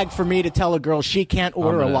red flag for me to tell a girl she can't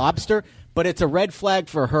order a lobster, but it's a red flag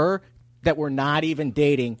for her that we're not even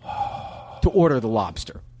dating to order the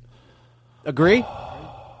lobster. Agree?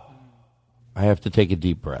 I have to take a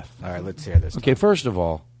deep breath. All right, let's hear this. Okay, first of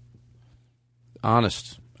all,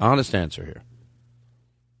 honest answer here.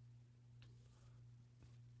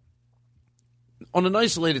 On an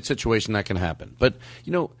isolated situation, that can happen. But,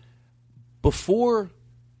 before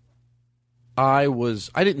I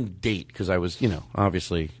didn't date because I was,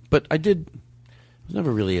 obviously, but I did, it was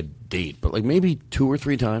never really a date, but like maybe 2 or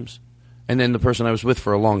 3 times. And then the person I was with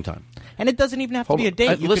for a long time. And it doesn't even have to be a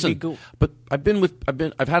date. But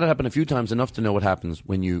I've had it happen a few times enough to know what happens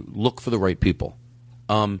when you look for the right people.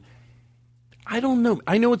 I don't know.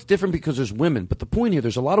 I know it's different because there's women, but the point here,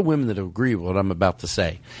 there's a lot of women that agree with what I'm about to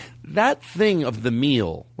say. That thing of the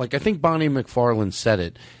meal, like I think Bonnie McFarlane said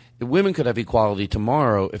it, women could have equality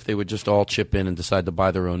tomorrow if they would just all chip in and decide to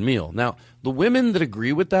buy their own meal. Now, the women that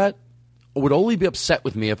agree with that would only be upset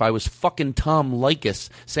with me if I was fucking Tom Likas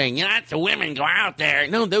saying, the women go out there.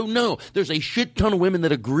 No. There's a shit ton of women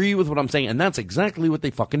that agree with what I'm saying, and that's exactly what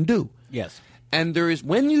they fucking do. Yes. And there is,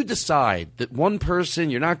 when you decide that one person,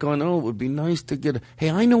 you're not going, it would be nice to get, hey,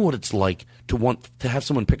 I know what it's like to want to have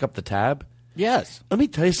someone pick up the tab. Yes. Let me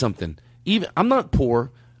tell you something. I'm not poor,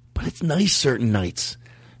 but it's nice certain nights.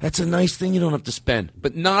 That's a nice thing you don't have to spend.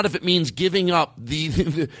 But not if it means giving up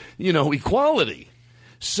the equality.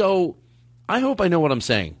 So I hope I know what I'm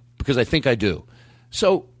saying, because I think I do.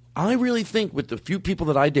 So I really think with the few people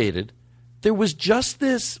that I dated, there was just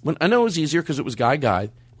this, when I know it was easier because it was guy,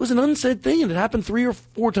 was an unsaid thing, and it happened 3 or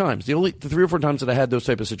 4 times. The 3 or 4 times that I had those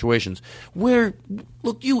type of situations where,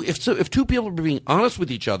 look, if 2 people are being honest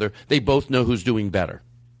with each other, they both know who's doing better.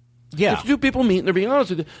 Yeah. If 2 people meet and they're being honest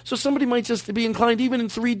with you, so somebody might just be inclined even in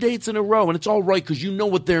 3 dates in a row, and it's all right because you know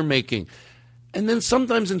what they're making. And then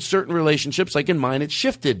sometimes in certain relationships, like in mine, it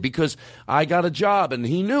shifted because I got a job and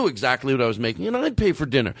he knew exactly what I was making, and I'd pay for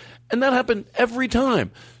dinner. And that happened every time.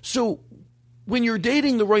 So when you're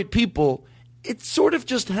dating the right people, it sort of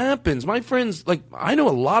just happens. My friends, like, I know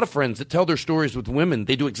a lot of friends that tell their stories with women.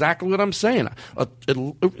 They do exactly what I'm saying. A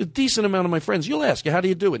decent amount of my friends, you'll ask, how do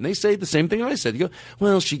you do it? And they say the same thing I said. You go,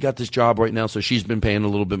 well, she got this job right now, so she's been paying a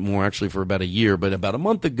little bit more actually for about a year. But about a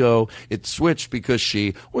month ago, it switched because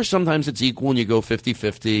or sometimes it's equal and you go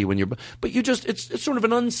 50-50 when but you just, it's sort of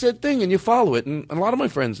an unsaid thing and you follow it. And a lot of my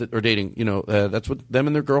friends that are dating, that's what them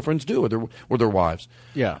and their girlfriends do or their wives.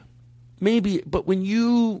 Yeah. Maybe, but when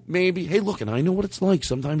hey, look, and I know what it's like.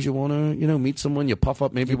 Sometimes you want to, meet someone, you puff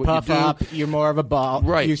up maybe you what puff you do. up, you're more of a ball.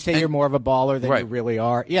 Right. You say you're more of a baller than you really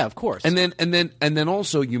are. Yeah, of course. And then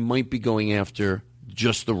also you might be going after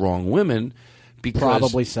just the wrong women. Because,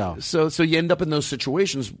 probably so. So you end up in those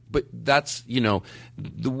situations, but that's, the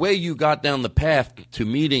way you got down the path to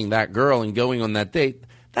meeting that girl and going on that date,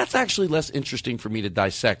 that's actually less interesting for me to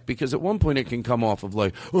dissect because at one point it can come off of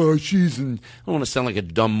like, oh, I don't want to sound like a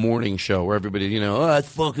dumb morning show where everybody, it's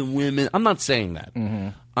fucking women. I'm not saying that. Mm-hmm.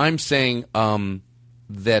 I'm saying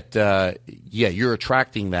that, you're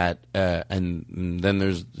attracting that, and then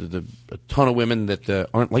there's a ton of women that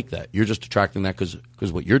aren't like that. You're just attracting that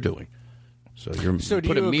because what you're doing. So do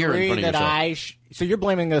put you a mirror in agree front of that yourself. So you're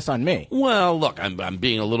blaming this on me? Well, look, I'm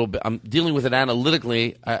being a little bit. I'm dealing with it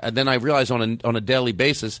analytically, and then I realize on a daily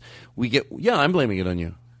basis I'm blaming it on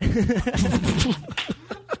you.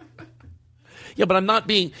 Yeah, but I'm not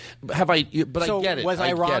being. But I get it. Was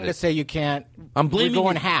I wrong to say you can't? I'm blaming. We're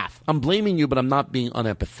going half. I'm blaming you, but I'm not being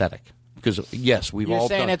unempathetic. Because, yes, we've all done. You're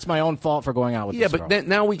saying it's my own fault for going out with this girl. Yeah, but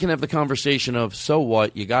now we can have the conversation of, so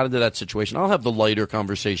what? You got into that situation. I'll have the lighter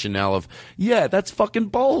conversation now of, that's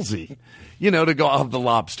fucking ballsy, to go off the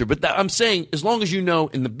lobster. But I'm saying, as long as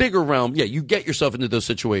in the bigger realm, you get yourself into those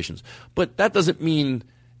situations. But that doesn't mean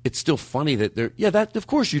it's still funny that of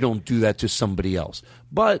course you don't do that to somebody else.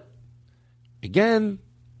 But, again,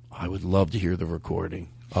 I would love to hear the recording.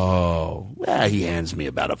 Oh, he hands me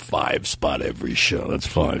about a 5 spot every show. That's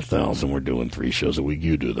 5,000. We're doing 3 shows a week.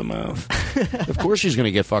 You do the math. Of course, she's going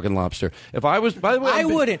to get fucking lobster. If I was, by the way, I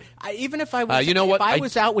wouldn't. Even if I was, If I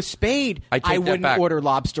was out with Spade, I wouldn't order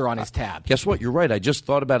lobster on his tab. Guess what? You're right. I just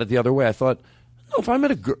thought about it the other way. I thought, no, if I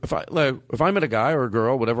met a guy or a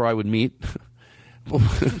girl, whatever I would meet.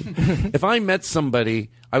 If I met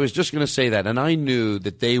somebody, I was just going to say that, and I knew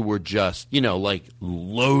that they were just, like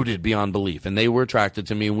loaded beyond belief, and they were attracted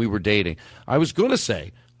to me, and we were dating. I was going to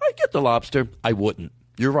say, I get the lobster. I wouldn't.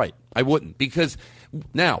 You're right. I wouldn't, because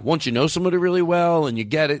now, once you know somebody really well and you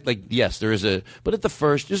get it, like, yes, there is but at the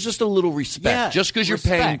first, there's just a little respect. Yeah, just because you're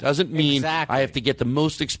paying doesn't mean I have to get the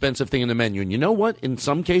most expensive thing in the menu. And you know what? In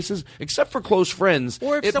some cases, except for close friends,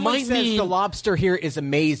 or if someone says the lobster here is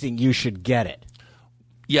amazing, you should get it.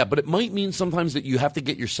 Yeah, but it might mean sometimes that you have to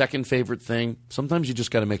get your second favorite thing. Sometimes you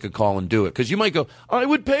just got to make a call and do it. Because you might go, I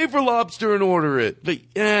would pay for lobster and order it. But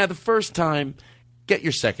the first time, get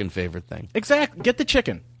your second favorite thing. Exactly. Get the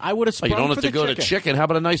chicken. I would have sprung you don't have for to the go chicken. to chicken. How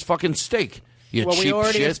about a nice fucking steak? Well, we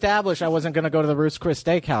already established I wasn't going to go to the Ruth's Chris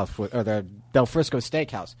Steakhouse or the Del Frisco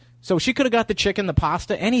Steakhouse. So she could have got the chicken, the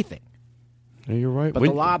pasta, anything. Yeah, you're right. But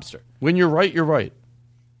the lobster. When you're right, you're right.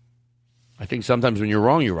 I think sometimes when you're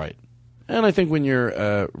wrong, you're right. And I think when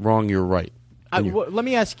you're wrong, you're right. Let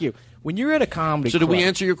me ask you: when you're at a comedy club, did we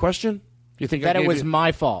answer your question? Do you think that it was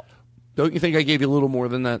my fault? Don't you think I gave you a little more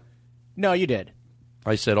than that? No, you did.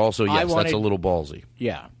 I said also yes. That's a little ballsy.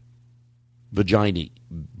 Yeah. Vagina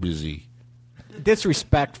busy.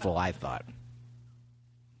 Disrespectful, I thought.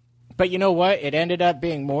 But you know what? It ended up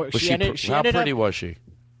being more. How pretty was she?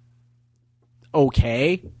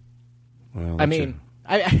 Okay. Well,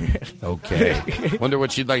 Okay. Wonder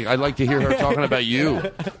what she'd like. I'd like to hear her talking about you.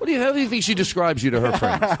 How do you think she describes you to her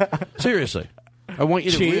friends? Seriously. I want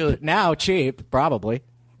you to really. Now cheap, probably.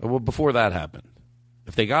 Well, before that happened.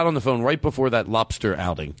 If they got on the phone right before that lobster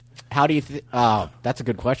outing. How do you that's a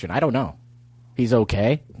good question. I don't know. He's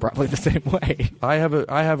okay? Probably the same way. I have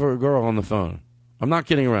a girl on the phone. I'm not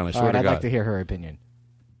kidding around. I swear to God. I'd like to hear her opinion.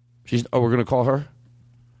 We're going to call her?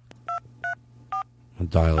 I'll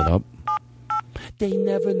dial it up. They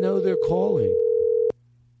never know they're calling.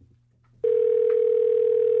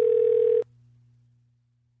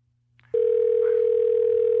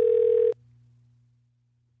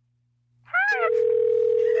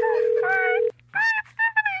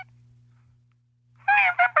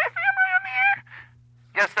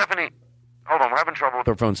 Yes, Stephanie. Hold on, we're having trouble with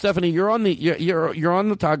her phone. Stephanie, you're on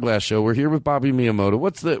the Todd Glass show. We're here with Bobby Miyamoto.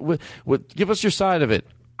 What? Give us your side of it.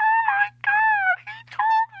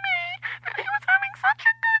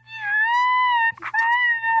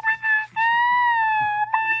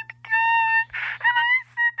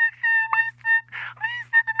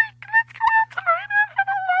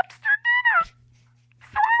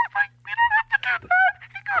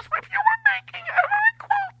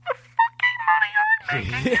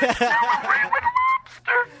 Celebrate with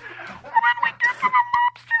lobster. When we get to the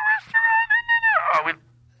lobster restaurant.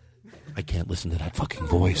 I can't listen to that fucking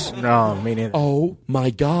voice. No, me neither. Oh my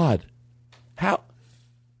God! How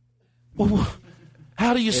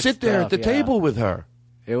do you sit there at the table with her?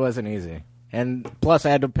 It wasn't easy, and plus I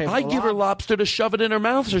had to pay. I'd give her lobster to shove it in her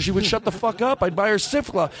mouth so she would shut the fuck up. I'd buy her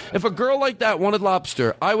 6 lobsters. If a girl like that wanted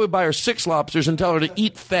lobster, I would buy her 6 lobsters and tell her to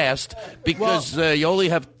eat fast because you only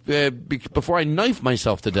have before I knife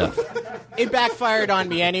myself to death. It backfired on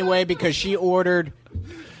me anyway because she ordered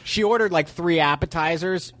like 3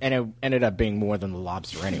 appetizers, and it ended up being more than the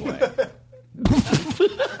lobster anyway.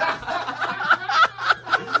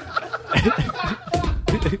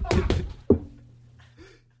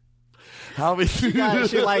 She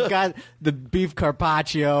got the beef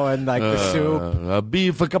carpaccio and like the soup.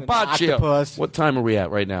 Beef carpaccio. Octopus. What time are we at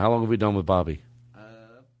right now? How long have we done with Bobby?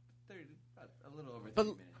 30, a little over 30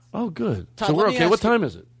 minutes. Oh, good. Todd, so we're let me okay. ask What you- time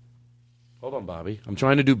is it? Hold on, Bobby. I'm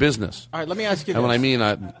trying to do business. All right, let me ask you And this.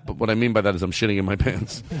 what I mean by that is I'm shitting in my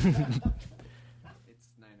pants. It's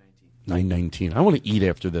 9:19. 9:19. I want to eat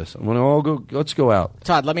after this. I want to all go. Let's go out.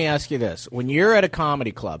 Todd, let me ask you this. When you're at a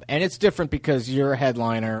comedy club, and it's different because you're a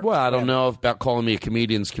headliner. Well, I don't know about calling me a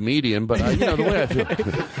comedian's comedian, but the way I feel.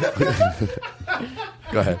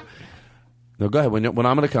 Go ahead. No, go ahead. When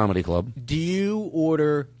I'm at a comedy club. Do you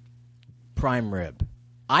order prime rib?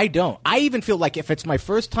 I don't. I even feel like if it's my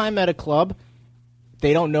first time at a club,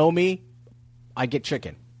 they don't know me, I get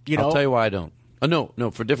chicken. I'll tell you why I don't.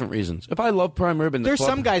 No, for different reasons. If I love prime rib in the There's club,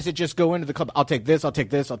 some guys that just go into the club, I'll take this, I'll take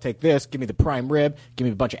this, I'll take this, give me the prime rib, give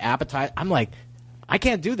me a bunch of appetizers. I'm like, I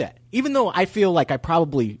can't do that. Even though I feel like I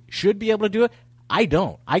probably should be able to do it, I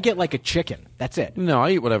don't. I get like a chicken. That's it. No,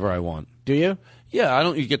 I eat whatever I want. Do you? Yeah, I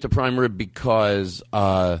don't. You get the prime rib because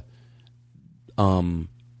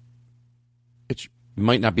it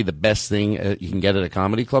might not be the best thing you can get at a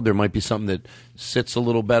comedy club. There might be something that sits a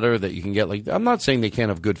little better that you can get. Like, I'm not saying they can't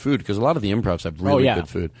have good food because a lot of the improvs have really good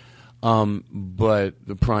food. But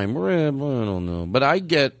the prime rib, I don't know. But I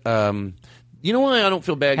get. You know why I don't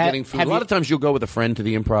feel bad getting food? A lot of times you'll go with a friend to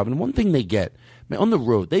the improv, and one thing they get, man, on the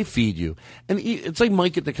road, they feed you. And it's like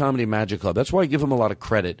Mike at the Comedy Magic Club. That's why I give him a lot of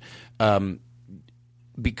credit.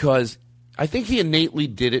 Because I think he innately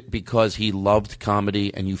did it because he loved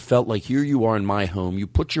comedy, and you felt like, here you are in my home. You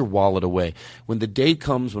put your wallet away. When the day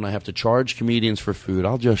comes when I have to charge comedians for food,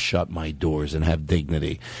 I'll just shut my doors and have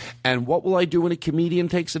dignity. And what will I do when a comedian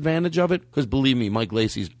takes advantage of it? Because believe me, Mike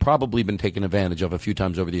Lacey's probably been taken advantage of a few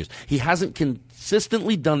times over the years. He hasn't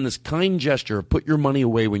consistently done this kind gesture of put your money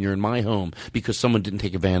away when you're in my home because someone didn't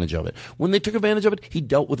take advantage of it. When they took advantage of it, he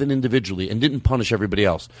dealt with it individually and didn't punish everybody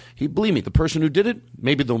else. Believe me, the person who did it,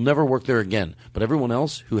 maybe they'll never work there again. But everyone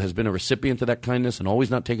else who has been a recipient of that kindness and always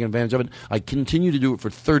not taking advantage of it, I continue to do it for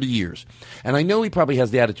 30 years. And I know he probably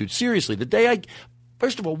has the attitude, seriously, the day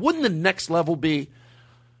first of all, wouldn't the next level be,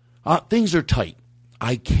 things are tight.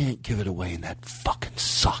 I can't give it away and that fucking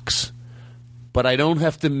sucks. But I don't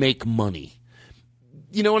have to make money.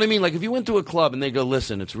 You know what I mean? Like if you went to a club and they go,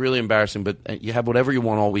 listen, it's really embarrassing, but you have whatever you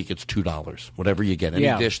want all week, it's $2. Whatever you get,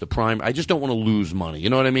 any dish, the prime. I just don't want to lose money. You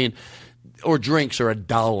know what I mean? Or drinks are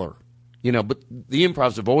 $1. You know, but the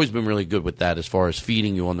improvs have always been really good with that as far as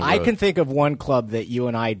feeding you on the road. I can think of one club that you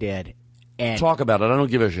and I did. And talk about it. I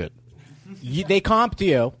don't give a shit. They comped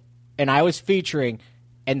you, and I was featuring,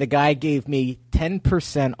 and the guy gave me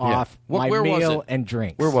 10% off my meal and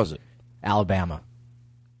drinks. Where was it? Alabama.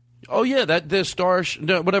 Oh, yeah, the Star,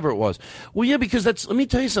 whatever it was. Well, yeah, because let me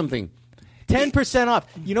tell you something. 10% off.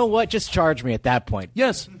 You know what? Just charge me at that point.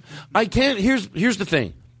 Yes. I can't. Here's the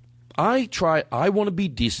thing. I want to be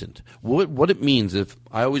decent. What it means if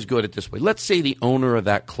I always go at it this way. Let's say the owner of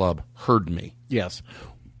that club heard me. Yes.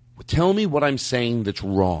 Tell me what I'm saying that's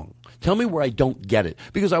wrong. Tell me where I don't get it.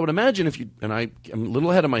 Because I would imagine I'm a little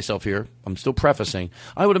ahead of myself here. I'm still prefacing.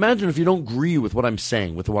 I would imagine if you don't agree with what I'm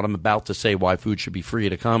saying, with what I'm about to say, why food should be free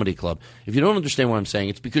at a comedy club, if you don't understand what I'm saying,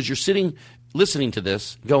 it's because you're sitting, listening to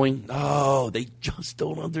this, going, oh, they just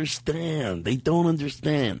don't understand. They don't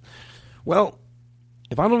understand. Well,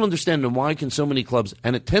 if I don't understand, then why can so many clubs,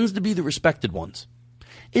 and it tends to be the respected ones,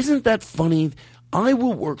 isn't that funny? I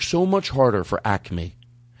will work so much harder for Acme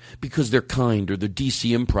because they're kind, or the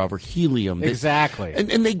DC Improv, or Helium. Exactly.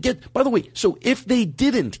 And they get, by the way, so if they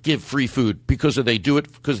didn't give free food because they do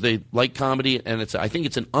it because they like comedy, and I think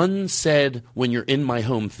it's an unsaid when you're in my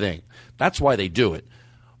home thing. That's why they do it.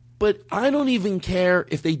 But I don't even care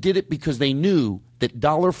if they did it because they knew that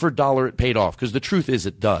dollar for dollar it paid off, because the truth is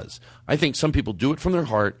it does. I think some people do it from their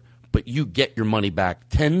heart, but you get your money back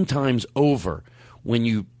 10 times over when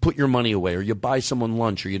you put your money away or you buy someone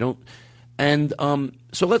lunch or you don't. And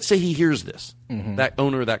so let's say he hears this, that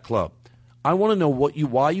owner of that club. I want to know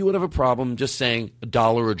why you would have a problem just saying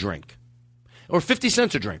 $1 a drink or 50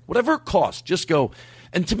 cents a drink, whatever it costs. Just go.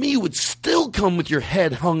 And to me, you would still come with your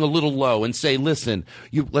head hung a little low and say, listen,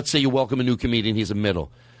 let's say you welcome a new comedian. He's a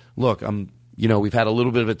middle. Look, we've had a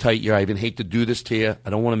little bit of a tight year. I even hate to do this to you. I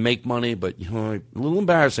don't want to make money, but a little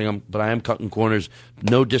embarrassing. But I am cutting corners.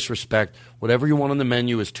 No disrespect. Whatever you want on the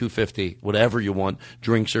menu is $2.50. Whatever you want,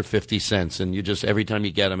 drinks are 50 cents, and you just every time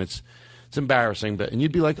you get them, it's embarrassing. And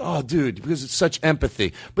you'd be like, oh, dude, because it's such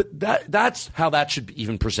empathy. But that's how that should be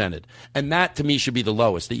even presented, and that to me should be the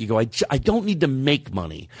lowest. That you go, I don't need to make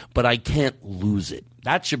money, but I can't lose it.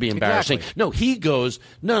 That should be embarrassing. Exactly. No, he goes,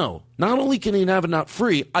 no, not only can he have it not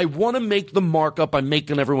free, I want to make the markup I'm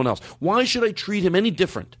making everyone else. Why should I treat him any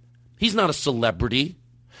different? He's not a celebrity.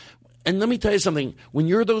 And let me tell you something. When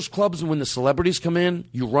you're those clubs and when the celebrities come in,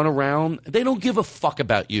 you run around, they don't give a fuck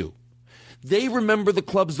about you. They remember the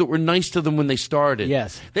clubs that were nice to them when they started.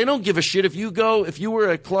 Yes. They don't give a shit if you were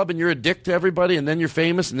at a club and you're a dick to everybody and then you're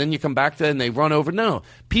famous and then you come back to it and they run over. No.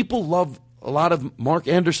 People love a lot of Mark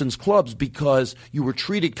Anderson's clubs because you were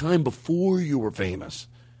treated kind before you were famous.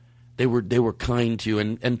 They were kind to you,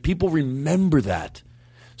 and people remember that.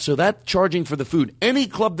 So that charging for the food, any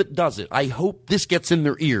club that does it, I hope this gets in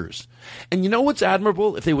their ears. And you know what's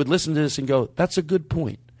admirable? If they would listen to this and go, that's a good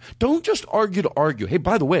point. Don't just argue to argue. Hey,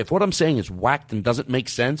 by the way, if what I'm saying is whacked and doesn't make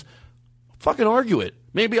sense, fucking argue it.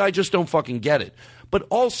 Maybe I just don't fucking get it. But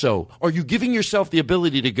also, are you giving yourself the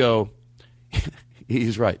ability to go,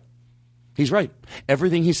 he's right. He's right.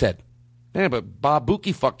 Everything he said. Yeah, but Bob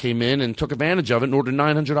Bookie fuck came in and took advantage of it and ordered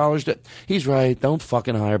 $900. He's right. Don't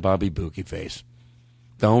fucking hire Bobby Bookie Face.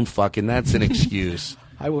 Don't fucking. That's an excuse.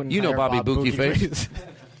 I wouldn't. You know hire Bobby Bookie Face.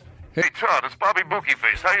 Hey, Todd, it's Bobby Bookie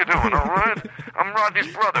Face. How you doing, all right? I'm Rodney's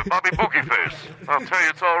brother, Bobby Bookie Face. I'll tell you,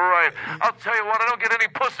 it's all right. I'll tell you what, I don't get any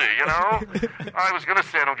pussy, you know? I was going to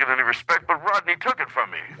say I don't get any respect, but Rodney took it from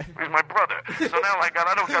me. He's my brother. So now I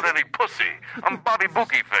don't got any pussy. I'm Bobby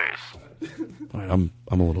Bookie Face. All right, I'm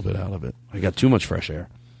a little bit out of it. I got too much fresh air.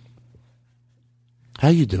 How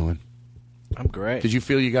you doing? I'm great. Did you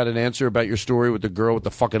feel you got an answer about your story with the girl with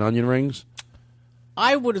the fucking onion rings?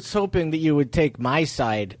 I was hoping that you would take my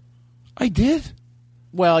side. I did.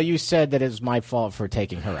 Well, you said that it was my fault for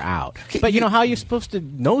taking her out. But you know, how are you supposed to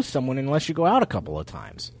know someone unless you go out a couple of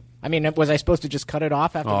times? I mean, was I supposed to just cut it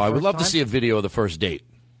off after the first I would love time? to see a video of the first date.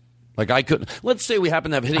 Like, I couldn't. Let's say we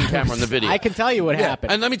happen to have a hidden camera on the video. I can tell you what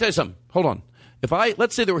happened. And let me tell you something. Hold on.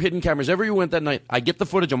 Let's say there were hidden cameras everywhere you went that night. I get the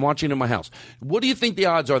footage. I'm watching it in my house. What do you think the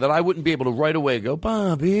odds are that I wouldn't be able to right away go,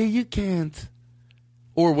 Bobby, you can't?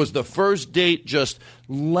 Or was the first date just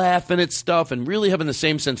laughing at stuff and really having the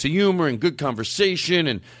same sense of humor and good conversation?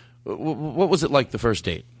 And what was it like the first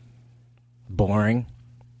date? Boring.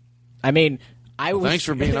 I mean, Thanks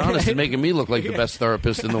for being honest and making me look like the best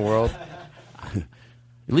therapist in the world.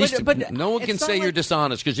 At least but no one can say you're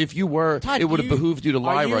dishonest, because if you were, Todd, it would have behooved you to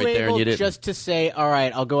lie right there, and you didn't. Just to say, all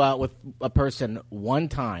right, I'll go out with a person one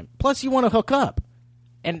time. Plus, you want to hook up.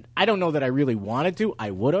 And I don't know that I really wanted to.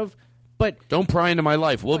 I would have. But don't pry into my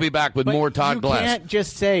life. We'll be back with more Todd Glass. You can't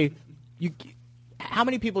just say, how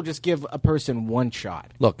many people just give a person one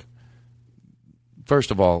shot? Look,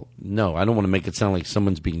 first of all, no, I don't want to make it sound like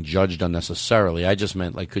someone's being judged unnecessarily. I just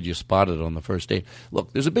meant, like, could you spot it on the first date?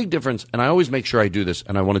 Look, there's a big difference, and I always make sure I do this,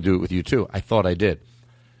 and I want to do it with you too. I thought I did.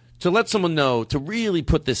 To let someone know, to really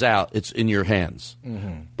put this out, it's in your hands.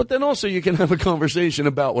 Mm-hmm. But then also you can have a conversation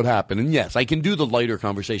about what happened. And yes, I can do the lighter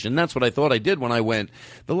conversation. And that's what I thought I did when I went.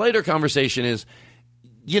 The lighter conversation is,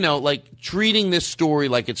 like treating this story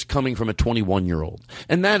like it's coming from a 21-year-old.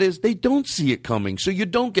 And that is, they don't see it coming. So you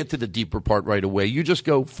don't get to the deeper part right away. You just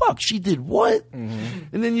go, fuck, she did what?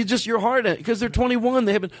 Mm-hmm. And then you're hard at it because they're 21.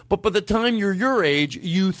 They haven't. But by the time you're your age,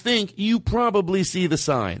 you think you probably see the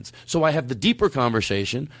signs. So I have the deeper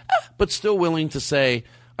conversation, but still willing to say,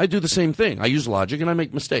 I do the same thing. I use logic and I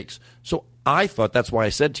make mistakes. So I thought that's why I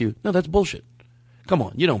said to you, no, that's bullshit. Come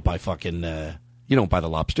on, you don't buy you don't buy the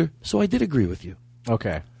lobster. So I did agree with you.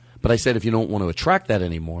 Okay. But I said if you don't want to attract that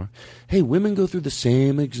anymore, hey, women go through the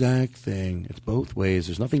same exact thing. It's both ways.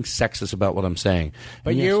 There's nothing sexist about what I'm saying.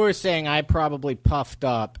 But you were saying I probably puffed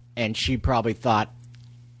up, and she probably thought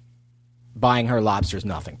buying her lobster is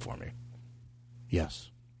nothing for me.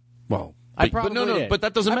 Yes. Well, I probably did. But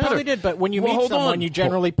that doesn't matter. I probably did, but when you meet someone, you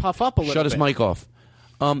generally puff up a little bit. Shut his mic off.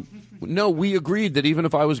 No, we agreed that even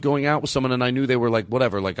if I was going out with someone and I knew they were like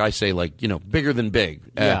whatever, like I say, like, bigger than big,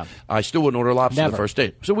 I still wouldn't order lobster the first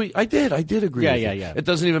date. So I did agree. Yeah. It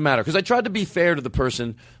doesn't even matter because I tried to be fair to the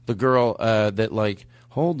person, the girl, that like,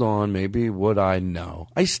 hold on, maybe would I know?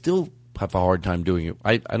 I still have a hard time doing it.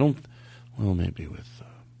 I don't Well, maybe with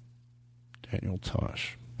Daniel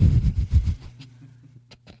Tosh.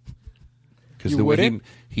 Because the way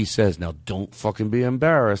he says, now don't fucking be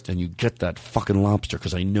embarrassed, and you get that fucking lobster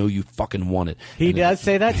because I know you fucking want it. He does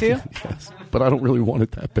say that to you? Yes, but I don't really want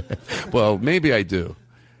it that bad. Well, maybe I do.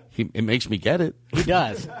 It makes me get it. He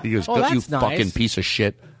does. He goes, oh, you that's nice. fucking piece of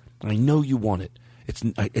shit. I know you want it.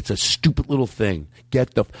 It's a stupid little thing.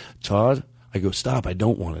 Get the... Todd, I go, stop, I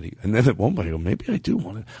don't want it. And then at one point I go, maybe I do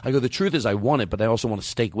want it. I go, the truth is I want it, but I also want a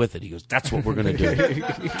steak with it. He goes, that's what we're going to do.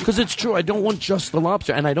 Because it's true, I don't want just the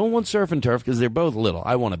lobster. And I don't want surf and turf because they're both little.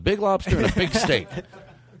 I want a big lobster and a big steak.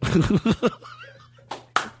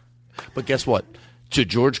 But guess what? To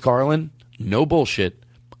George Carlin, no bullshit.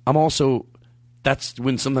 I'm also... That's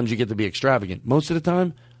when sometimes you get to be extravagant. Most of the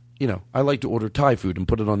time, you know, I like to order Thai food and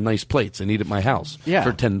put it on nice plates and eat at my house for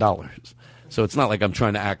 $10. So it's not like I'm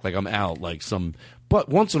trying to act like I'm out like some... But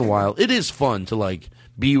once in a while, it is fun to, like,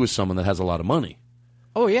 be with someone that has a lot of money.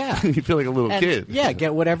 Oh, yeah. You feel like a little kid. Yeah,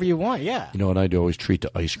 get whatever you want, yeah. You know what I do? I always treat the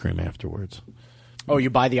ice cream afterwards. Oh, you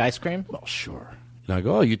buy the ice cream? Well, sure. And I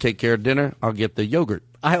go, oh, you take care of dinner? I'll get the yogurt.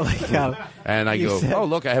 I like how... And I go, oh,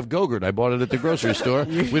 look, I have Go-Gurt. I bought it at the grocery store.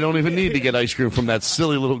 We don't even need to get ice cream from that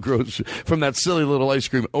silly little ice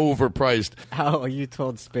cream, overpriced. How you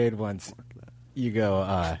told Spade once, you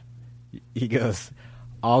go, he goes,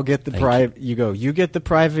 I'll get the private, you get the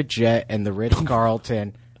private jet and the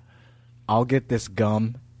Ritz-Carlton. I'll get this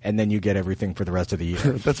gum. And then you get everything for the rest of the year.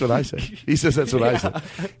 That's what I said. He says that's what I said.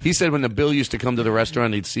 He said when the bill used to come to the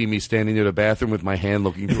restaurant, he'd see me standing near the bathroom with my hand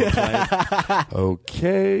looking through a plan.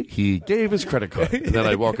 Okay. He gave his credit card. And then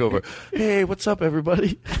I'd walk over. Hey, what's up,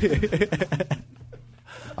 everybody?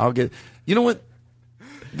 I'll get... You know what?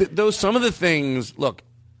 Those some of the things... Look,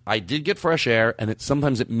 I did get fresh air, and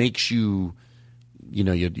sometimes it makes you... You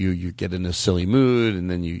know, you get in a silly mood, and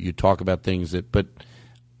then you talk about things that... But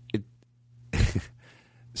it...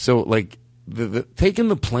 So, like, the taking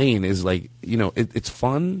the plane is like, you know, it's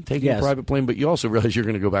fun taking a private plane, but you also realize you're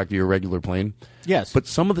going to go back to your regular plane. Yes. But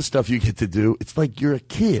some of the stuff you get to do, it's like you're a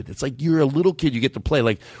kid. It's like you're a little kid. You get to play.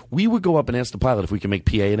 Like, we would go up and ask the pilot if we can make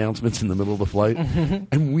PA announcements in the middle of the flight,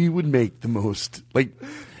 and we would make the most, like...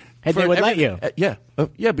 And they would let you. Yeah.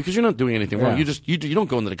 Yeah, because you're not doing anything wrong. You don't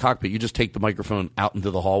go into the cockpit. You just take the microphone out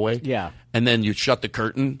into the hallway. Yeah. And then you shut the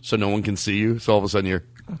curtain so no one can see you. So all of a sudden you're...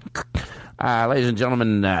 ladies and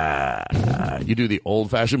gentlemen, you do the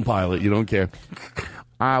old-fashioned pilot. You don't care.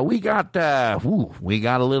 We got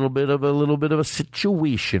a little bit of a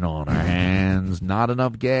situation on our hands. Not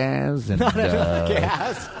enough gas. And, not enough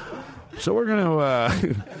gas. So we're gonna,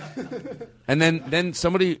 and then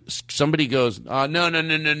somebody goes, no,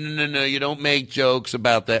 you don't make jokes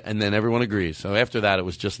about that, and then everyone agrees. So after that, it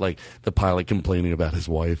was just like the pilot complaining about his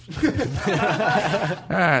wife.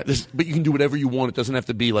 But you can do whatever you want. It doesn't have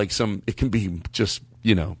to be like it can be just,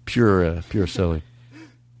 you know, pure silly.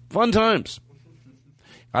 Fun times.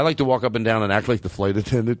 I like to walk up and down and act like the flight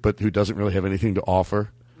attendant, but who doesn't really have anything to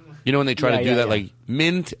offer. You know when they try to do that, like,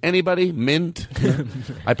 mint, anybody? Mint?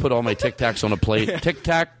 I put all my Tic Tacs on a plate. Tic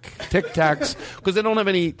Tacs, because they don't have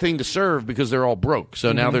anything to serve because they're all broke.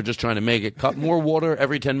 So now they're just trying to make it. Cut more water,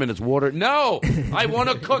 every 10 minutes water. No! I want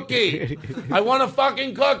a cookie! I want a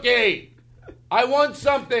fucking cookie! I want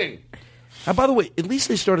something! And by the way, at least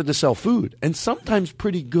they started to sell food, and sometimes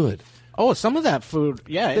pretty good. Oh, some of that food,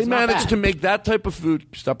 yeah, They managed to make that type of food.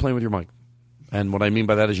 Stop playing with your mic. And what I mean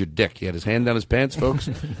by that is your dick. He had his hand down his pants, folks.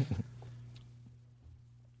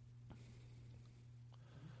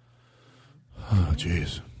 Oh,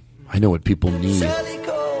 jeez. I know what people need. Sally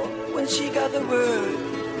called when she got the word.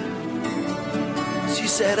 She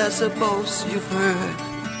said, I suppose you've heard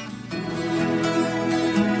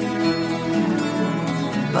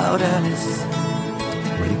about Alice.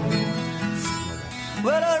 Ready?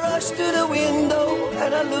 Well, I rushed to the window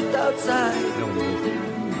and I looked outside.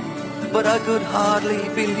 But I could hardly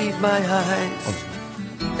believe my eyes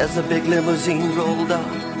as a big limousine rolled up.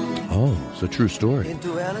 Oh, it's a true story.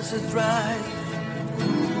 Into Alice's drive.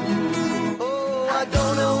 Oh, I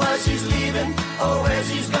don't know why she's leaving or where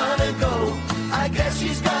she's gonna go. I guess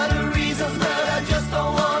she's got her reasons, but I just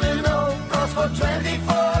don't want to know. 'Cause for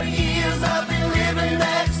 24 years I've been living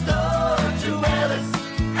next door to Alice.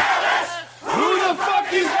 Alice! Who the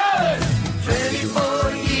fuck is Alice?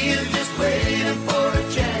 24 years just waiting for a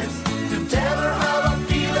chance. Tell her how I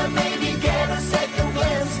feel and maybe get a second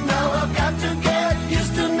glance. Now I've got to get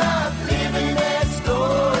used to not living next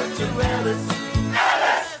door to Alice.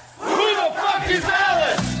 Alice! Who the fuck is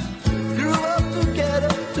Alice? Grew up together,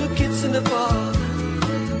 2 kids in the park.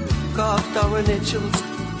 Carved our initials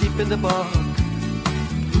deep in the bark.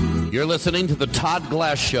 You're listening to the Todd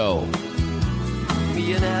Glass Show.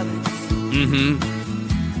 me and Alice. Mm-hmm.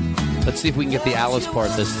 Let's see if we can get the Alice part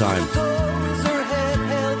this time. Her head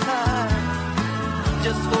held high.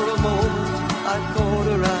 Just for a moment, I caught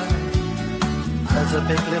her eye as a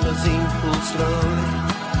big limousine pulled slowly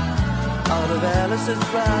out of Alice's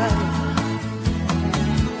drive.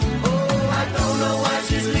 Oh, I don't know why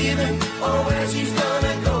she's leaving or where she's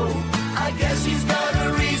gonna go. I guess she's got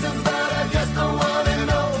her reasons, but I just don't want to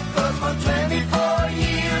know. 'Cause for 24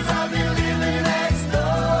 years I've been living next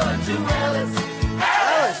door to Alice.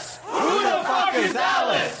 Alice! Who the fuck is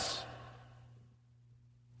Alice?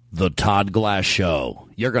 The Todd Glass Show.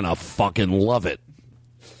 You're going to fucking love it.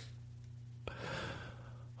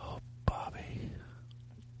 Oh, Bobby.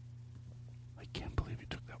 I can't believe you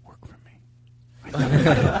took that work from me.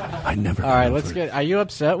 I never. All right, let's get. Are you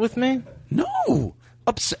upset with me? No.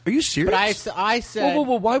 Upset? Are you serious? But I said. Whoa,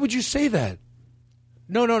 why would you say that?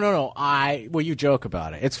 No. Well, you joke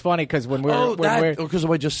about it. It's funny because when we're because of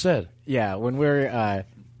what I just said. Yeah, when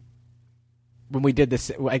we did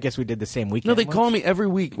this, I guess we did the same weekend. No, they call me every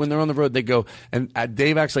week when they're on the road. They go, and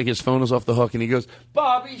Dave acts like his phone is off the hook, and he goes,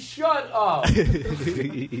 "Bobby, shut up."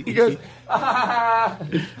 He goes,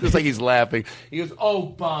 just like he's laughing. He goes, "Oh,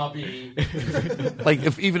 Bobby."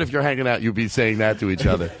 Like even if you're hanging out, you'd be saying that to each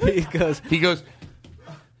other. He goes.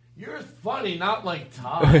 You're funny, not like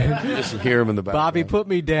Todd. Just hear him in the back. Bobby, put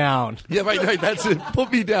me down. Yeah, right. That's it.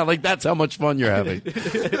 Put me down. Like that's how much fun you're having.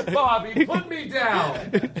 Bobby, put me down.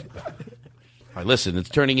 All right, listen. It's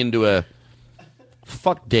turning into a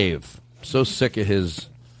fuck Dave. So sick of his.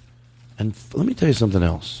 And let me tell you something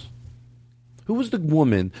else. Who was the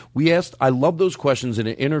woman we asked? I love those questions in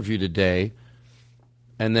an interview today.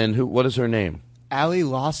 And then who? What is her name? Allie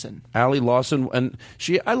Lawson. Allie Lawson, and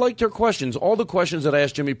I liked her questions. All the questions that I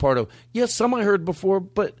asked Jimmy Pardo, yes, some I heard before,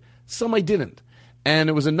 but some I didn't. And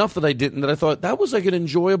it was enough that I didn't that I thought that was like an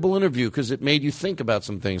enjoyable interview because it made you think about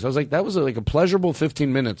some things. I was like, that was like a pleasurable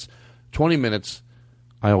 15 minutes, 20 minutes.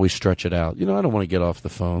 I always stretch it out. I don't want to get off the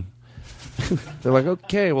phone. They're like,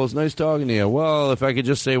 okay, well, it's nice talking to you. Well, if I could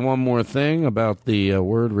just say one more thing about the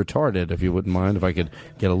word retarded, if you wouldn't mind, if I could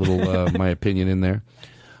get a little my opinion in there.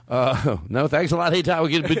 No, thanks a lot. Hey, Ty, we're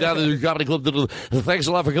getting down to the comedy club. Thanks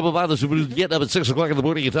a lot for coming by. We're getting up at 6 o'clock in the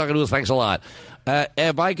morning. You're talking to us. Thanks a lot.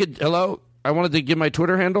 If I could, hello? I wanted to give my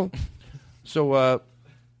Twitter handle. So,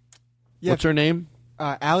 what's her name?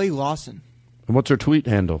 Allie Lawson. And what's her tweet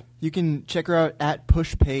handle? You can check her out at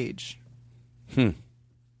PushPage.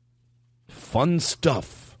 Fun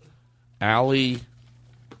stuff. Allie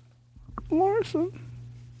Lawson.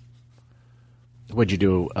 What'd you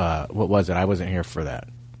do? What was it? I wasn't here for that.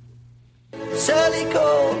 Sally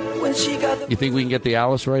called when she got the... You think we can get the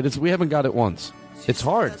Alice right? We haven't got it once. It's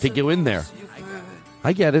hard to go in there.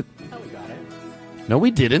 I get it. No, we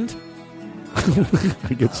didn't.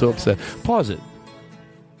 I get so upset. Pause it.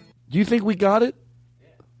 Do you think we got it?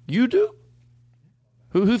 You do?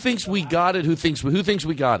 Who thinks we got it? Who thinks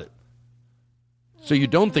we got it? So you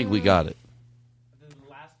don't think we got it? The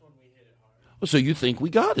last one we hit it hard. Oh, so you think we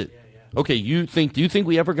got it? Yeah. Okay, do you think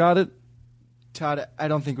we ever got it? Todd, I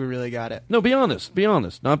don't think we really got it. No, be honest. Be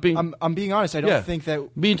honest. Not being. I'm being honest. I don't think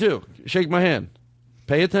that. Me too. Shake my hand.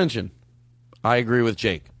 Pay attention. I agree with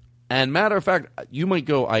Jake. And matter of fact, you might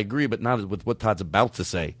go, I agree, but not with what Todd's about to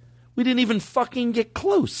say. We didn't even fucking get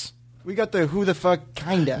close. We got the who the fuck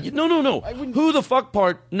kinda. No. Who the fuck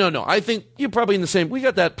part? No. I think you're probably in the same. We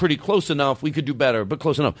got that pretty close enough. We could do better, but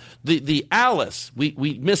close enough. The Alice,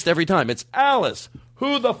 we missed every time. It's Alice.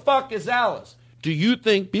 Who the fuck is Alice? Do you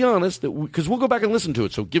think, be honest, because we'll go back and listen to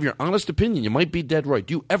it, so give your honest opinion. You might be dead right.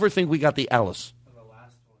 Do you ever think we got the Alice? The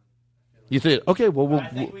last one. You think, okay, well, I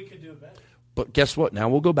think we could do it better. But guess what? Now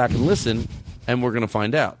we'll go back and listen, and we're going to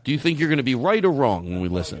find out. Do you think you're going to be right or wrong when we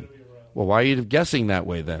listen? Well, why are you guessing that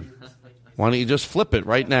way then? Why don't you just flip it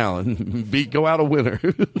right now and go out a winner?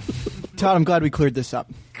 Todd, I'm glad we cleared this up.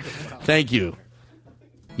 Thank you.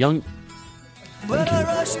 Young. But I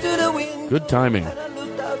rushed to the window Good timing. and I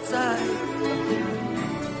looked outside.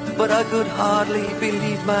 But I could hardly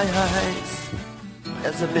believe my eyes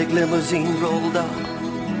as a big limousine rolled up.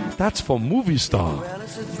 That's for movie star.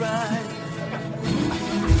 Alice's ride.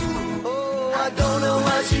 Oh, I don't know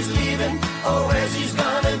why she's leaving or where she's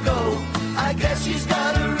gonna go. I guess she's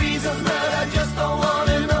got her reasons, but I just don't want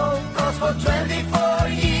to know. 'Cause for 24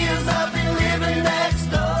 years I've been living next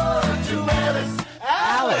door to Alice.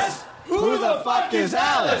 Alice! Who the fuck is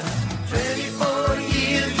Alice? 24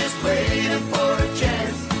 years just waiting for a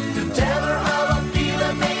chance to tell her how I feel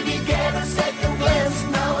and maybe get a second glance.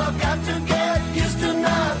 Now I've got to get used to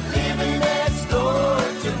not living next door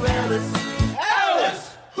to Alice.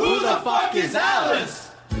 Alice! Who the fuck is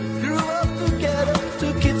Alice? Grew up together,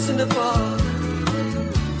 2 kids in the bar.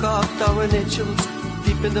 Darwin Mitchell's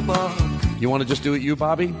deep in the bog. You want to just do it, you,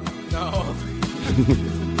 Bobby? No.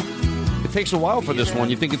 It takes a while for this one.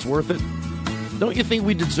 You think it's worth it? Don't you think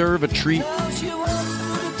we deserve a treat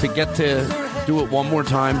to get to do it one more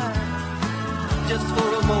time? Just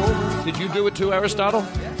for a moment. Did you do it too, Aristotle?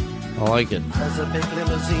 I like it. As a big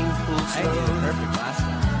limousine pulls slow. I did it perfect last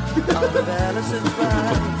time. Out of Alice's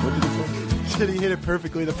ride. What did he say? Said he hit it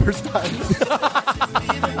perfectly the first time.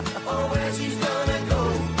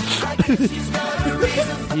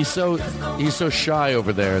 He's so shy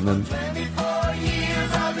over there, and then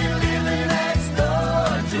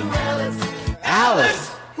Alice.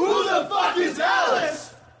 Who the fuck is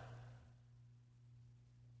Alice?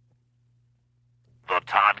 The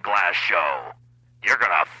Todd Glass Show. You're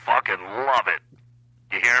gonna fucking love it.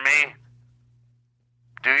 You hear me?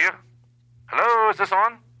 Do you? Hello, is this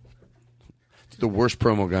on? it's the worst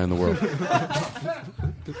promo guy in the world.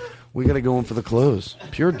 We got to go in for the close.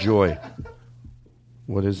 Pure joy.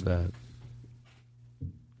 What is that?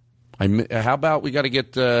 How about we got to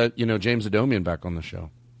get James Adomian back on the show?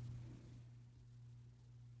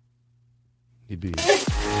 He'd be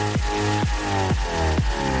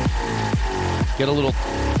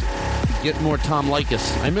get more Tom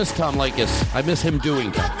Likas. I miss Tom Likas. I miss him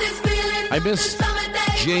doing Tom. I miss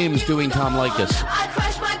James doing Tom Likas.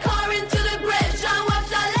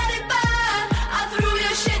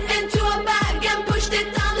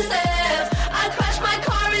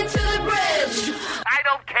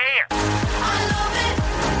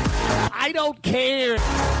 I don't care.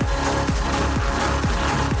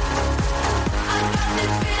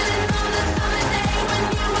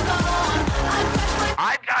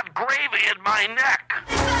 I've got gravy in my neck.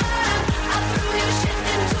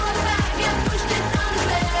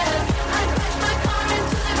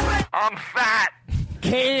 I'm fat.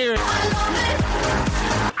 Care.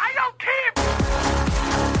 I don't care.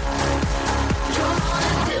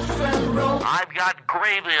 I've got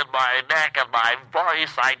gravy in my neck and my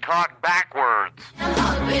voice. I talk backwards.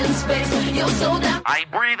 I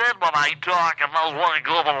breathe in when I talk, and those one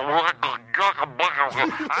go. I'm gonna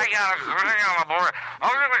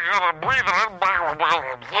breathe it in backwards.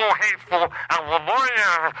 I'm so hateful, and the more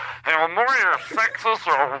you're sexist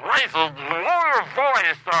or racist, the more your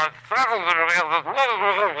voice sounds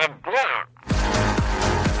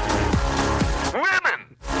women.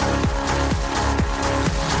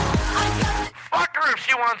 Fuck her if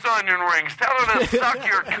she wants onion rings. Tell her to suck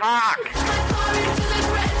your cock.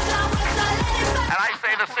 And I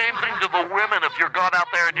say the same thing to the women. If you're gone out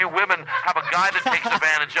there and you women have a guy that takes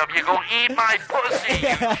advantage of you, go eat my pussy,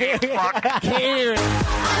 you cheap fuck.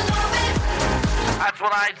 That's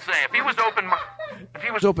what I'd say. If he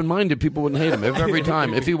was open-minded, people wouldn't hate him every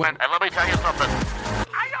time. If he went, and let me tell you something.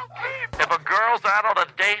 I don't care. If a girl's out on a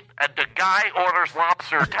date and the guy orders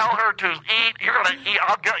lobster, tell her to eat. You're gonna eat.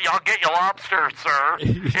 I'll get you lobster, sir.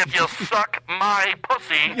 If you suck my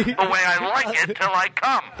pussy the way I like it till I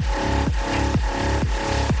come.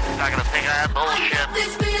 You're not gonna think I had bullshit.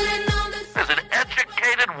 As an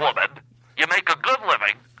educated woman, you make a good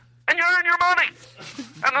living, and you earn your money.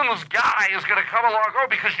 And then this guy is gonna come along,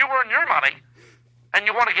 because you earn your money, and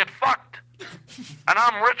you want to get fucked. And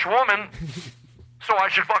I'm a rich woman, so I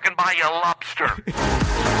should fucking buy you a lobster.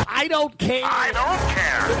 I don't care. I don't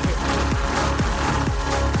care.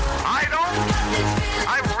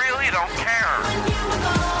 I really don't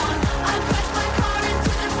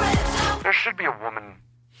care. There should be a woman.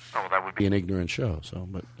 Oh, that would be an ignorant show. So,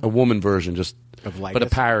 but a woman version, just but a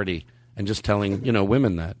parody, and just telling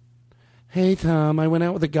women that, hey Tom, I went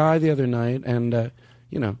out with a guy the other night, and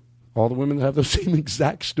all the women have those same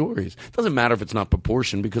exact stories. It doesn't matter if it's not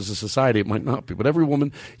proportion, because in society it might not be. But every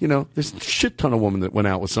woman, there's a shit ton of women that went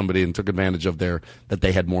out with somebody and took advantage of that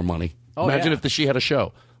they had more money. Oh, Imagine yeah. if she had a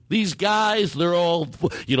show. These guys, they're all,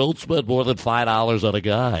 you don't spend more than $5 on a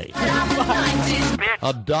guy.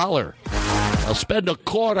 $1. I'll spend a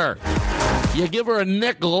quarter. You give her a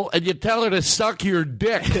nickel and you tell her to suck your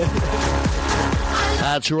dick.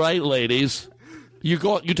 That's right, ladies. You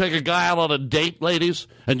take a guy out on a date, ladies,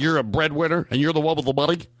 and you're a breadwinner, and you're the one with the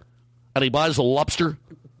money, and he buys a lobster.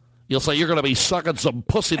 You'll say, you're going to be sucking some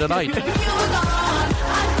pussy tonight.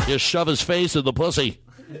 You shove his face in the pussy.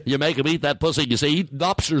 You make him eat that pussy. You say, eat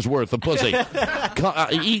lobster's worth of pussy.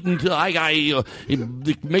 Eat until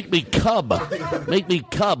make me cub. Make me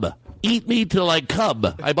cub. Eat me till I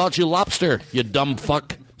cub. I bought you lobster, you dumb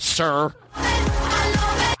fuck, sir.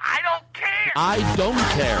 I don't care. I don't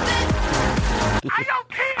care. I don't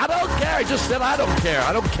care. I don't care. I just said I don't care.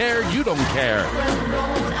 I don't care. You don't care.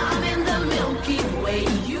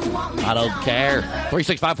 I don't care.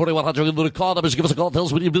 365-4100. The call numbers. Give us a call. Tell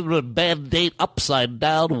us when you've been a bad date upside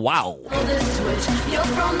down. Wow.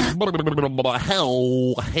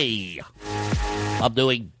 Hell, hey.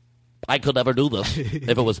 I could never do this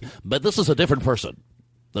if it was. But this is a different person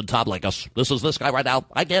than Tom Likas. This is this guy right now.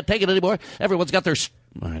 I can't take it anymore. Everyone's got their.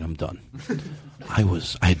 All right, I'm done. I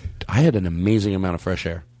had an amazing amount of fresh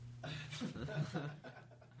air.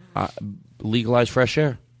 Legalize fresh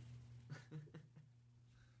air.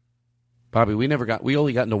 Bobby, we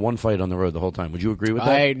only got into one fight on the road the whole time. Would you agree with that?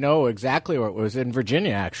 I know exactly where it was in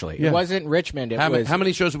Virginia, actually. Yeah. It wasn't Richmond. How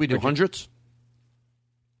many shows did we do? Hundreds?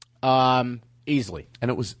 Easily. And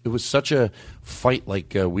it was such a fight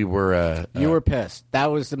like we were... you were pissed.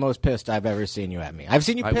 That was the most pissed I've ever seen you at me. I've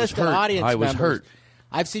seen you pissed in audience members. I was hurt.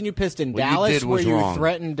 I've seen you pissed in Dallas where you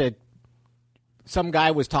threatened to... Some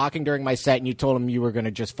guy was talking during my set and you told him you were going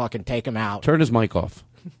to just fucking take him out. Turn his mic off.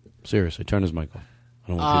 Seriously, turn his mic off. I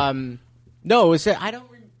don't want No, it was I don't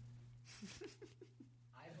remember.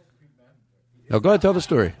 No, go ahead, tell the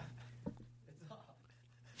story.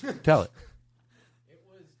 Tell it. It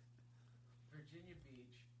was Virginia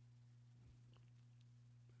Beach.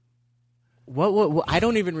 What? I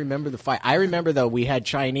don't even remember the fight. I remember, though, we had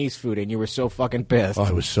Chinese food, and you were so fucking pissed. Oh,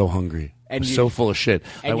 I was so hungry. And so full of shit.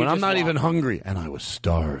 And when I'm not even hungry, and I was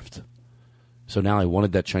starved. So now I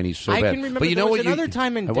wanted that Chinese so bad. I can remember but you know there was what? another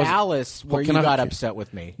time in Dallas where you got upset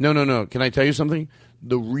with me. No. Can I tell you something?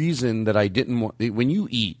 The reason that I didn't want... When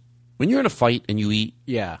you're in a fight and you eat...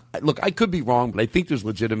 Yeah. Look, I could be wrong, but I think there's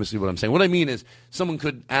legitimacy to what I'm saying. What I mean is someone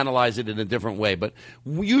could analyze it in a different way, but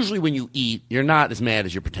usually when you eat, you're not as mad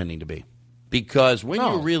as you're pretending to be. Because when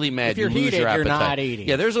you're really mad, you lose your appetite. You're not eating.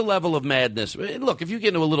 Yeah, there's a level of madness. Look, if you get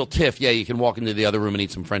into a little tiff, you can walk into the other room and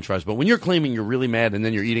eat some French fries. But when you're claiming you're really mad and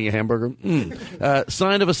then you're eating a hamburger,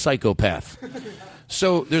 sign of a psychopath.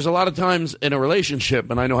 So there's a lot of times in a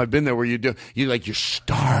relationship, and I know I've been there, where you're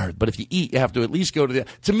starved. But if you eat, you have to at least go to the...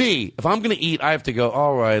 To me, if I'm going to eat, I have to go,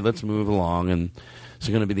 all right, let's move along, and it's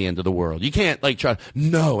going to be the end of the world. You can't, try,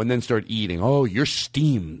 no, and then start eating. Oh, you're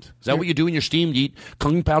steamed. Is that what you do when you're steamed? You eat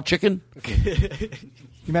Kung Pao chicken?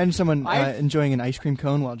 Imagine someone enjoying an ice cream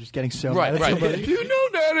cone while just getting so mad at somebody. You know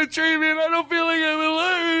how to treat me, and I don't feel like I'm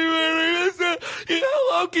alive.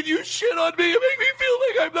 How long can you shit on me and make me feel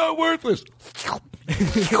like I'm not worthless? And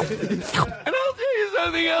I'll tell you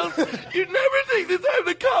something else. You never take the time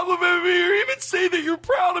to compliment me or even say that you're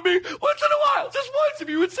proud of me. Once in a while, just once, if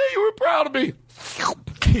you would say you were proud of me.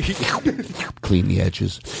 Clean the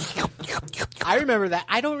edges. I remember that.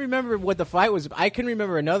 I don't remember what the fight was. I can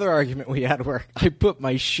remember another argument we had where I put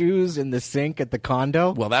my shoes in the sink at the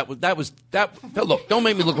condo. Well, that was. Look, don't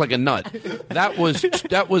make me look like a nut.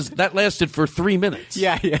 That lasted for 3 minutes.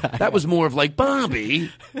 Yeah. That was more of like, Bobby,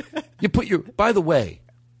 you put your. By the way,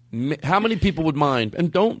 how many people would mind?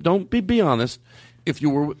 And don't be honest. If you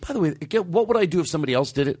were. By the way, what would I do if somebody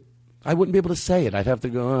else did it? I wouldn't be able to say it. I'd have to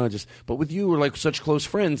go, But with you, we're like such close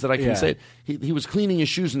friends that I can say it. He was cleaning his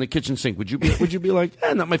shoes in the kitchen sink. Would you be like,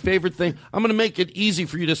 not my favorite thing? I'm going to make it easy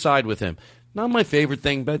for you to side with him. Not my favorite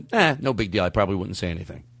thing, but no big deal. I probably wouldn't say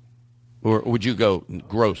anything. Or would you go,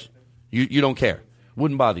 gross? You don't care.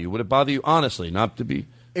 Wouldn't bother you. Would it bother you? Honestly, not to be.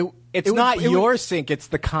 It's not your sink. It's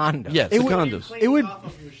the condo. Yeah, it's the condos. It would.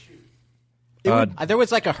 There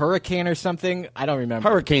was like a hurricane or something. I don't remember.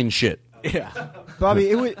 Hurricane shit. Yeah.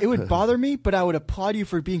 Bobby, it would bother me, but I would applaud you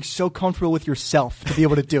for being so comfortable with yourself to be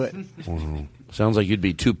able to do it. Sounds like you'd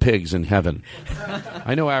be two pigs in heaven.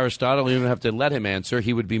 I know Aristotle. You don't have to let him answer.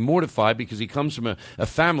 He would be mortified because he comes from a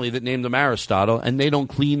family that named him Aristotle, and they don't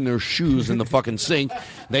clean their shoes in the fucking sink.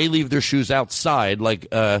 They leave their shoes outside.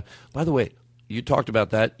 By the way, you talked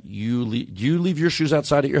about that. Do you leave your shoes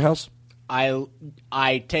outside at your house?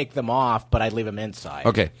 I take them off, but I leave them inside.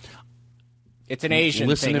 Okay. It's an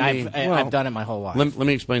Asian thing. I've done it my whole life. Let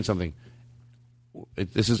me explain something.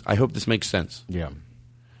 I hope this makes sense. Yeah.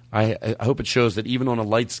 I hope it shows that even on a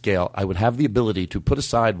light scale, I would have the ability to put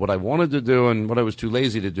aside what I wanted to do and what I was too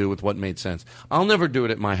lazy to do with what made sense. I'll never do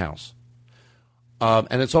it at my house.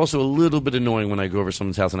 And it's also a little bit annoying when I go over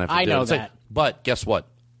someone's house and I have to do it. I know that. But guess what?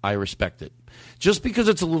 I respect it. Just because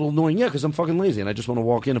it's a little annoying, because I'm fucking lazy and I just want to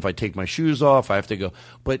walk in. If I take my shoes off, I have to go.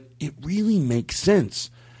 But it really makes sense.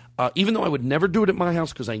 Even though I would never do it at my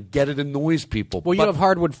house because I get it annoys people. Well, you have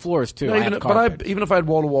hardwood floors too. Even if I had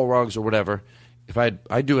wall-to-wall rugs or whatever,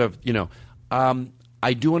 I do have,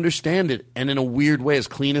 I do understand it. And in a weird way, as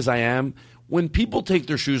clean as I am, when people take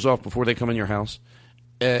their shoes off before they come in your house,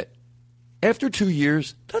 after 2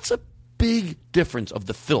 years, that's a big difference of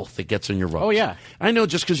the filth that gets in your rugs. Oh, yeah. I know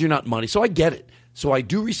just because you're not money, so I get it. So I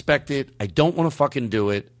do respect it. I don't want to fucking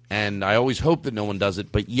do it. And I always hope that no one does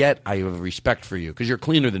it, but yet I have respect for you because you're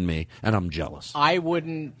cleaner than me, and I'm jealous. I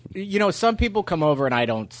wouldn't. You know, some people come over and I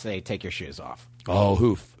don't say take your shoes off. Oh,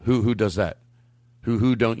 who does that?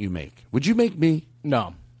 Who don't you make? Would you make me?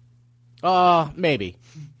 No. Maybe.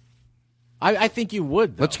 I think you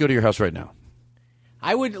would, though. Let's go to your house right now.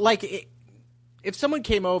 I would, like, if someone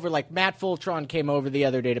came over, like Matt Fultron came over the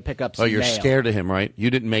other day to pick up some you're mail. scared of him, right? You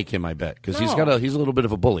didn't make him, I bet, because No. he's a little bit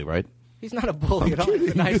of a bully, right? He's not a bully at all.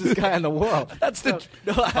 He's the nicest guy in the world. That's the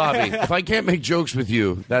Bobby. If I can't make jokes with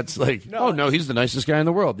you, that's like, he's the nicest guy in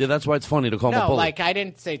the world. Yeah, that's why it's funny to call him a No, bully. like, I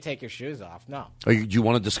didn't say take your shoes off. No. Do you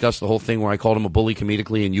want to discuss the whole thing where I called him a bully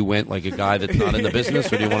comedically and you went like a guy that's not in the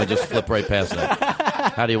business, or do you want to just flip right past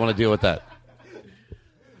that? How do you want to deal with that?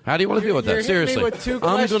 How do you want to deal with that? You're Seriously. hitting me with two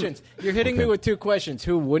questions. You're hitting me with two questions.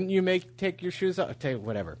 Who wouldn't you make take your shoes off?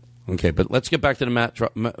 Whatever. Okay, but let's get back to the Matt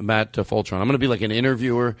Fultron. I'm going to be like an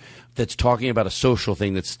interviewer that's talking about a social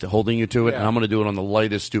thing that's holding you to it, and I'm going to do it on the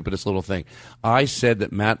lightest, stupidest little thing. I said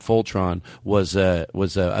that Matt Fultron was a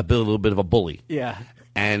little bit of a bully. Yeah.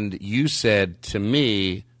 And you said to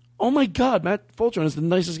me, "Oh my God, Matt Fultron is the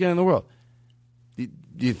nicest guy in the world."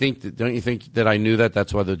 Do you think that? Don't you think that I knew that?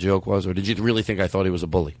 That's why the joke was, or did you really think I thought he was a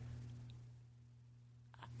bully?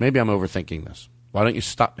 Maybe I'm overthinking this. Why don't you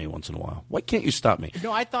stop me once in a while? Why can't you stop me?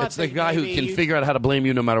 No, I thought it's the guy who can figure out how to blame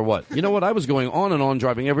you no matter what. You know what? I was going on and on,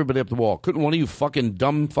 driving everybody up the wall. Couldn't one of you fucking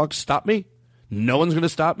dumb fucks stop me? No one's going to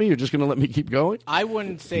stop me? You're just going to let me keep going? I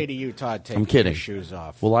wouldn't say to you, Todd, take I'm kidding. your shoes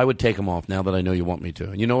off. Well, I would take them off now that I know you want me to.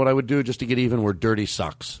 And you know what I would do just to get even? Were dirty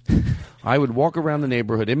socks. I would walk around the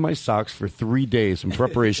neighborhood in my socks for 3 days in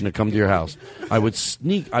preparation to come to your house. I would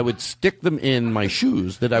stick them in my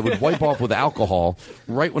shoes that I would wipe off with alcohol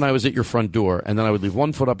right when I was at your front door, and then I would leave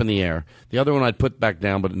one foot up in the air. The other one I'd put back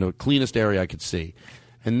down, but in the cleanest area I could see.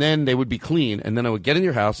 And then they would be clean, and then I would get in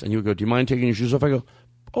your house, and you would go, "Do you mind taking your shoes off?" I go,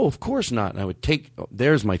 "Oh, of course not." And I would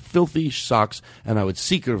there's my filthy socks, and I would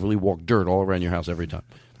secretly walk dirt all around your house every time.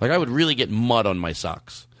 Like, I would really get mud on my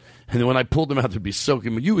socks. And then when I pulled them out, they'd be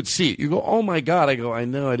soaking. But you would see it. You go, "Oh, my God." I go, "I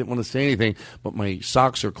know, I didn't want to say anything, but my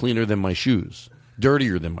socks are cleaner than my shoes,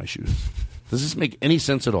 dirtier than my shoes." Does this make any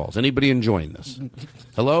sense at all? Is anybody enjoying this?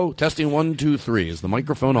 Hello? Testing 1, 2, 3. Is the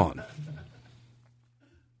microphone on?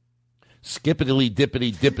 Skippity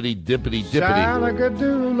dippity dippity dippity dippity.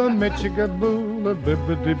 Shalagadoola, mitchigaboola,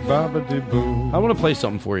 bibbidi bobbidi boo. I want to play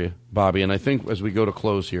something for you, Bobby, and I think as we go to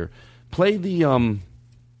close here, play the I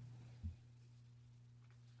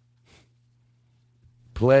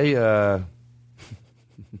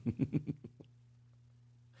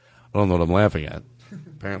don't know what I'm laughing at.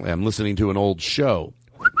 Apparently, I'm listening to an old show.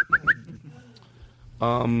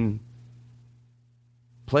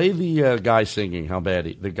 Play the guy singing. How bad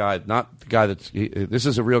the guy, not the guy that's. This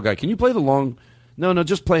is a real guy. Can you play the long? No,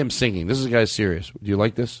 just play him singing. This is a guy serious. Do you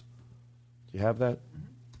like this? Do you have that?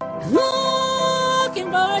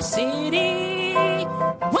 Looking for a city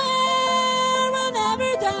where I'll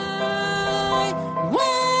never die,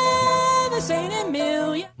 where there's ain't a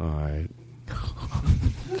million. All right.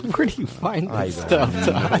 Where do you find this I stuff,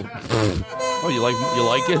 don't Todd? know. Oh, you like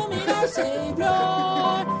it?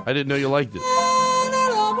 I didn't know you liked it.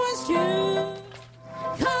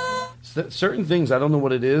 Certain things, I don't know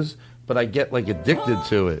what it is, but I get like addicted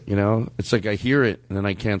to it, you know? It's like I hear it and then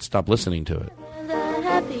I can't stop listening to it.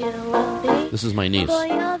 This is my niece.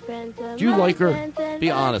 Do you like her?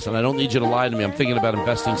 Be honest, and I don't need you to lie to me. I'm thinking about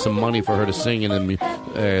investing some money for her to sing in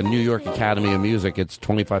the New York Academy of Music. It's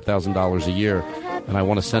 $25,000 a year, and I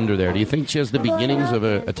want to send her there. Do you think she has the beginnings of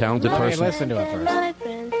a talented Let me person? listen to it first.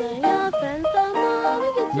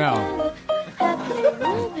 No.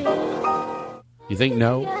 You think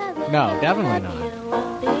no? No, definitely not.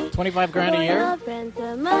 $25,000 a year?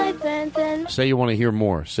 Say you want to hear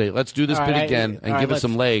more. Say, let's do this All bit right, again and all right, give us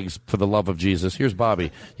some legs for the love of Jesus. Here's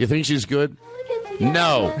Bobby. You think she's good?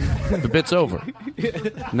 No. The bit's over.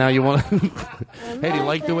 Now you want to... Hey, do you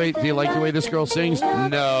like the way this girl sings?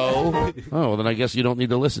 No. Oh, well, then I guess you don't need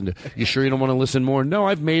to listen to. You sure you don't want to listen more? No,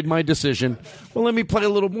 I've made my decision. Well, let me play a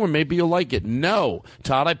little more. Maybe you'll like it. No.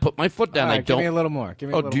 Todd, I put my foot down. All right, I don't. give me a little more. Give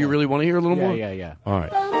me a little do you more. really want to hear a little more? Yeah. All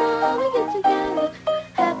right.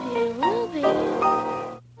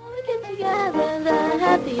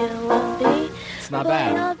 It's not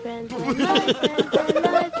bad.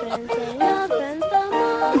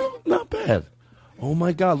 Not bad. Oh,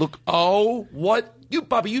 my God. Look. Oh, what?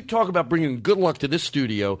 Bobby, you talk about bringing good luck to this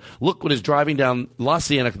studio. Look what is driving down La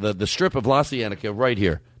Cienega, the strip of La Cienega right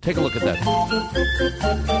here. Take a look at that.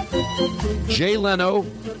 Jay Leno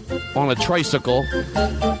on a tricycle,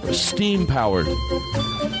 steam-powered.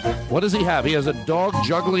 What does he have? He has a dog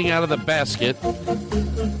juggling out of the basket.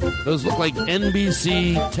 Those look like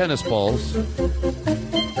NBC tennis balls.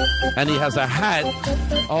 And he has a hat.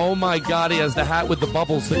 Oh, my God, he has the hat with the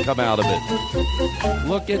bubbles that come out of it.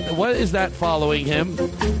 Look at, what is that following him?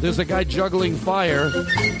 There's a guy juggling fire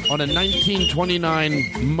on a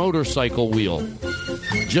 1929 motorcycle wheel.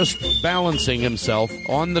 Just balancing himself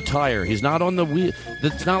on the tire. He's not on the wheel.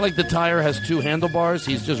 It's not like the tire has two handlebars.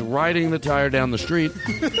 He's just riding the tire down the street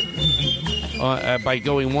by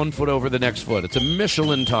going 1 foot over the next foot. It's a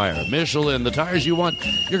Michelin tire. Michelin, the tires you want.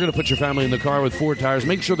 You're going to put your family in the car with 4 tires.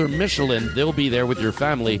 Make sure they're Michelin. They'll be there with your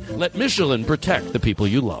family. Let Michelin protect the people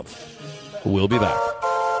you love. We'll be back.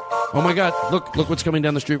 Oh, my God. Look what's coming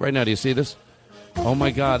down the street right now. Do you see this? Oh,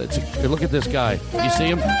 my God. Look at this guy. You see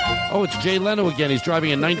him? Oh, it's Jay Leno again. He's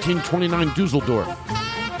driving a 1929 Dusseldorf.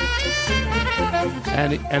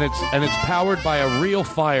 And it's powered by a real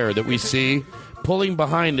fire that we see. Pulling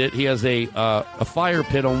behind it, he has a fire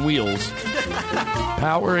pit on wheels.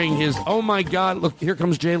 Powering his... Oh, my God. Look, here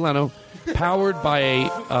comes Jay Leno. Powered by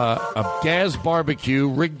a gas barbecue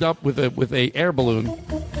rigged up with a air balloon.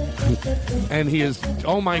 And he is...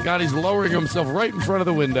 Oh, my God. He's lowering himself right in front of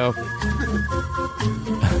the window.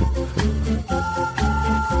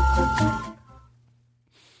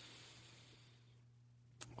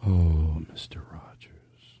 Oh, Mr.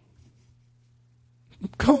 Rogers.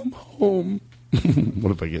 Come home.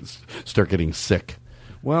 What if I start getting sick?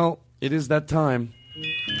 Well, it is that time.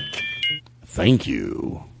 Thank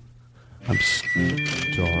you. I'm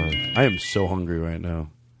starved. I am so hungry right now.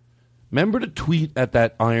 Remember to tweet at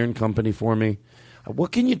that iron company for me?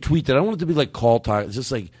 What can you tweet that? I don't want it to be like call Todd. It's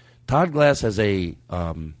just like Todd Glass has a,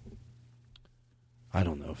 I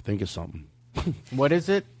don't know. Think of something. What is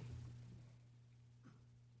it?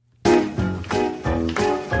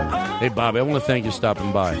 Hey, Bobby, I want to thank you for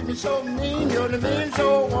stopping by. No,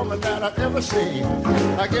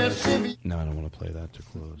 I don't want to play that to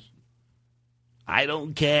close. I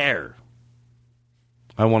don't care.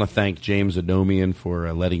 I want to thank James Adomian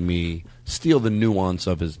for letting me steal the nuances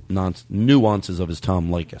of his Tom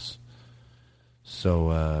Likas. So,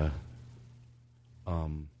 all right,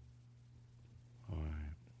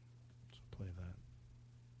 let's play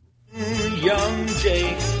that. Young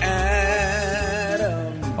Jake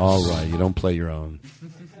Adams. All right, you don't play your own.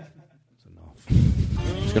 That's enough.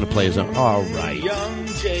 He's going to play his own. All right. Young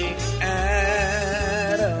Jake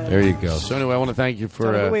Adams. There you go. So anyway, I want to thank you for...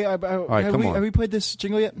 all right, come on. Have we played this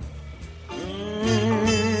jingle yet?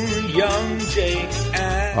 Young Jake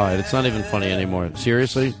Adams. All right, it's not even funny anymore.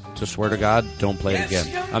 Seriously, to swear to God, don't play it again.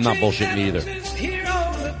 I'm not bullshitting you either.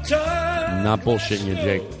 I'm not bullshitting you,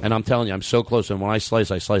 Jake. And I'm telling you, I'm so close. And when I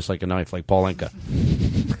slice like a knife, like Paul Anka.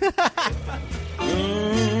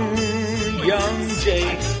 Young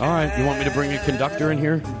Jake. All right, you want me to bring a conductor in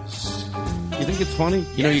here? You think it's funny?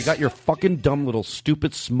 You know, you got your fucking dumb little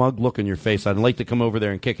stupid smug look on your face. I'd like to come over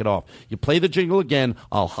there and kick it off. You play the jingle again,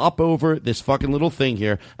 I'll hop over this fucking little thing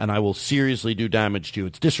here, and I will seriously do damage to you.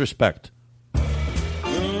 It's disrespect.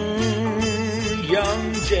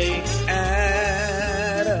 Young Jake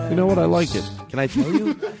Adams. You know what? I like it. Can I tell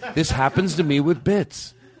you? This happens to me with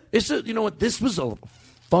bits. You know what? This was a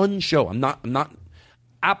fun show. I'm not.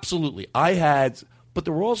 Absolutely. But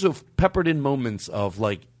there were also peppered in moments of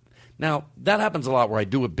like. Now, that happens a lot where I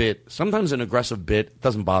do a bit. Sometimes an aggressive bit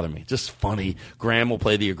doesn't bother me. It's just funny. Graham will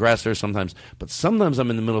play the aggressor sometimes. But sometimes I'm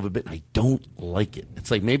in the middle of a bit and I don't like it. It's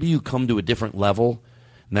like maybe you come to a different level.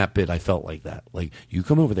 And that bit, I felt like that. Like, you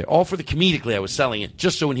come over there. All for the comedically, I was selling it.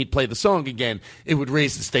 Just so when he'd play the song again, it would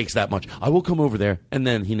raise the stakes that much. I will come over there, and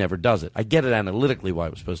then he never does it. I get it analytically why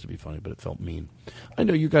it was supposed to be funny, but it felt mean. I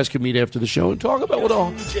know you guys could meet after the show and talk about it all.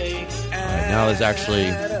 All right,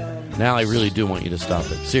 now I really do want you to stop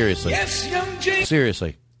it. Seriously.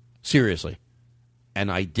 Seriously. And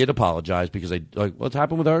I did apologize because what's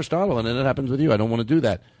happened with Aristotle, and then it happens with you. I don't want to do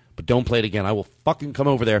that. But don't play it again. I will fucking come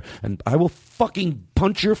over there and I will fucking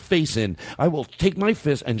punch your face in. I will take my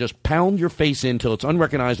fist and just pound your face in till it's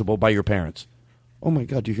unrecognizable by your parents. Oh my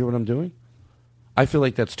God, do you hear what I'm doing? I feel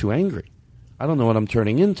like that's too angry. I don't know what I'm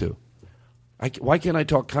turning into. Why can't I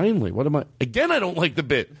talk kindly? What am I? Again, I don't like the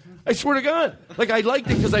bit. I swear to God. Like, I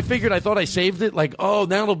liked it because I thought I saved it. Like, oh,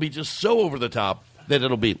 now it'll be just so over the top that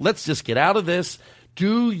it'll be, let's just get out of this.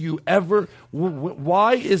 Do you ever...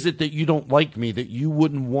 Why is it that you don't like me, that you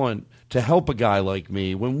wouldn't want to help a guy like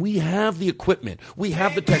me when we have the equipment, we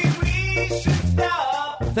have the tech...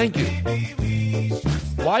 Thank you.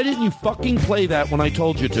 Why didn't you fucking play that when I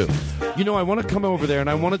told you to? You know, I want to come over there and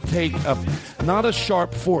I want to take not a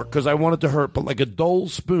sharp fork because I want it to hurt, but like a dull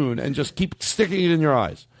spoon and just keep sticking it in your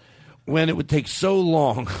eyes when it would take so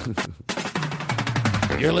long...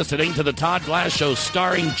 You're listening to the Todd Glass Show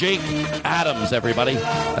starring Jake Adams, everybody.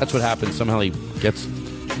 That's what happens. Somehow he gets...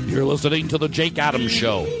 You're listening to the Jake Adams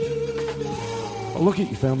Show. Oh, look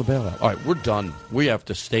at you found the bailout. All right, we're done. We have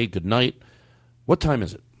to stay. Good night. What time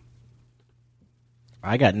is it?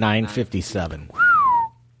 I got 9:57.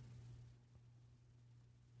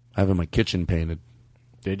 I have my kitchen painted.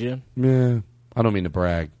 Did you? Yeah. I don't mean to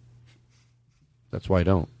brag. That's why I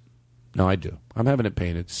don't. No, I do. I'm having it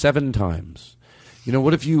painted 7 times. You know,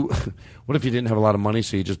 what if you didn't have a lot of money,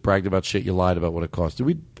 so you just bragged about shit, you lied about what it cost?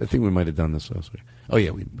 I think we might have done this last week. Oh,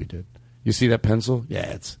 yeah, we did. You see that pencil?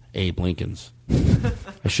 Yeah, it's Abe Lincoln's.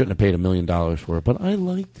 I shouldn't have paid $1 million for it, but I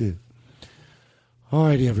liked it. All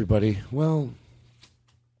righty, everybody. Well,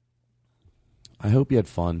 I hope you had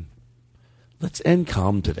fun. Let's end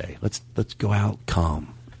calm today. Let's go out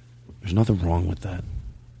calm. There's nothing wrong with that.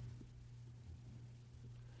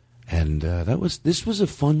 And this was a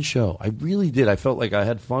fun show. I really did. I felt like I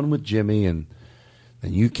had fun with Jimmy, and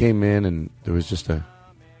you came in, and there was just a...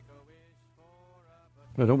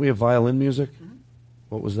 Oh, don't we have violin music? Mm-hmm.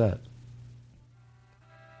 What was that?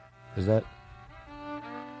 Is that...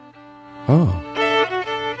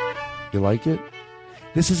 Oh. You like it?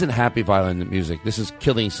 This isn't happy violin music. This is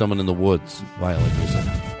killing someone in the woods violin music.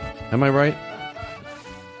 Am I right?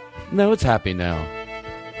 No, it's happy now.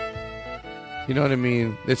 You know what I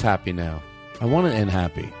mean? It's happy now. I want to end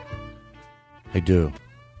happy. I do.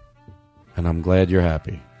 And I'm glad you're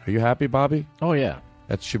happy. Are you happy, Bobby? Oh, yeah.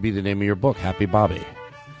 That should be the name of your book, Happy Bobby.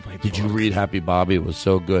 Did you read Happy Bobby? It was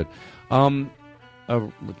so good.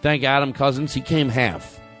 Thank Adam Cousins. He came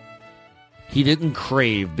half. He didn't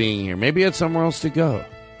crave being here. Maybe he had somewhere else to go.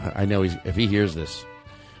 I know if he hears this.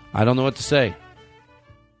 I don't know what to say.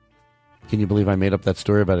 Can you believe I made up that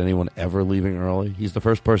story about anyone ever leaving early? He's the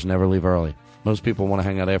first person to ever leave early. Most people want to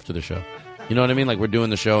hang out after the show. You know what I mean? Like, we're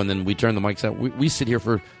doing the show, and then we turn the mics out. We've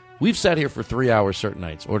sat here for 3 hours certain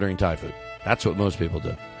nights ordering Thai food. That's what most people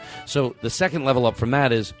do. So the second level up from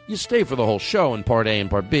that is you stay for the whole show in part A and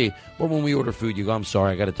part B, but when we order food, you go, I'm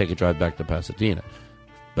sorry, I got to take a drive back to Pasadena.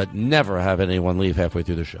 But never have anyone leave halfway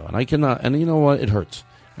through the show. And I cannot, and you know what? It hurts.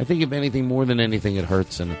 I think if anything, more than anything, it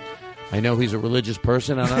hurts. And I know he's a religious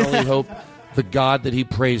person, and I only hope the God that he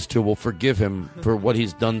prays to will forgive him for what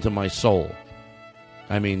he's done to my soul.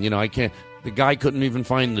 I mean, you know, I can't... The guy couldn't even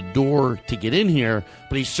find the door to get in here,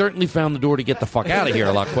 but he certainly found the door to get the fuck out of here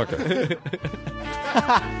a lot quicker.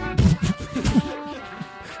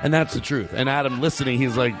 And that's the truth. And Adam listening,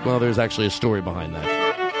 he's like, well, there's actually a story behind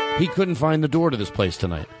that. He couldn't find the door to this place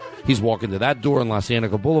tonight. He's walking to that door on La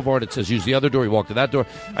Cienega Boulevard. It says use the other door. He walked to that door.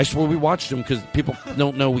 I swear we watched him because people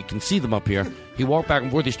don't know we can see them up here. He walked back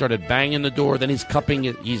and forth. He started banging the door. Then he's cupping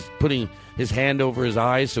it. He's putting his hand over his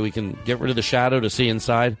eyes so he can get rid of the shadow to see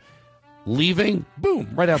inside. Leaving, boom,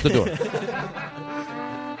 right out the door.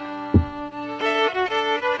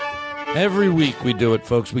 Every week we do it,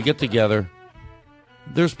 folks. We get together.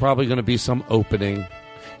 There's probably going to be some opening.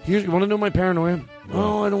 You want to know my paranoia?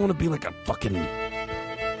 Oh, I don't want to be like a fucking...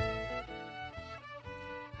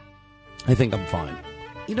 I think I'm fine.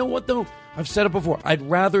 You know what, though? I've said it before. I'd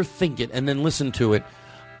rather think it and then listen to it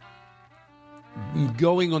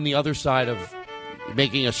going on the other side of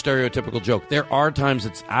making a stereotypical joke. There are times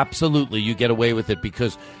it's absolutely you get away with it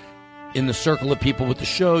because in the circle of people with the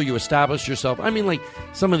show, you establish yourself. I mean, like,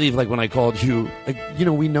 some of these, like when I called you, like, you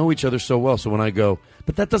know, we know each other so well. So when I go,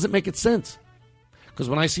 but that doesn't make it sense. Because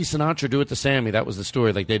when I see Sinatra do it to Sammy, that was the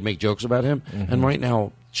story. Like, they'd make jokes about him. Mm-hmm. And right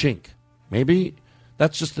now, chink. Maybe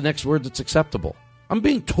that's just the next word that's acceptable. I'm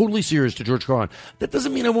being totally serious to George Carlin. That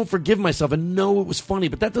doesn't mean I won't forgive myself and know it was funny,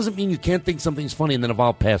 but that doesn't mean you can't think something's funny and then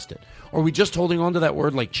evolve past it. Or are we just holding on to that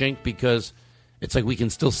word like chink because it's like we can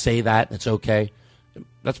still say that and it's okay?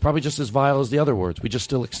 That's probably just as vile as the other words. We just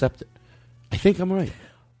still accept it. I think I'm right.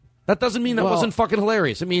 That doesn't mean that wasn't fucking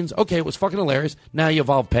hilarious. It means, okay, it was fucking hilarious. Now you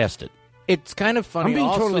evolve past it. It's kind of funny. I'm being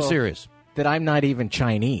also totally serious. That I'm not even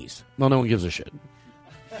Chinese. Well, no one gives a shit.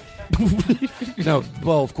 No,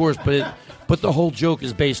 well, of course, but the whole joke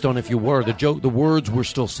is based on if you were. The words were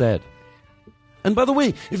still said. And by the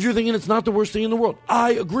way, if you're thinking it's not the worst thing in the world,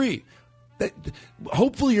 I agree.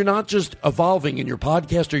 Hopefully you're not just evolving in your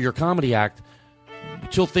podcast or your comedy act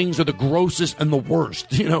till things are the grossest and the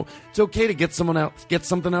worst. You know, it's okay to get something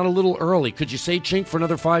out a little early. Could you say chink for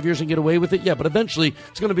another 5 years and get away with it? Yeah, but eventually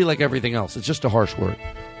it's going to be like everything else. It's just a harsh word.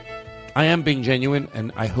 I am being genuine,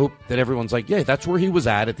 and I hope that everyone's like, yeah, that's where he was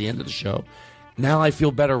at the end of the show. Now I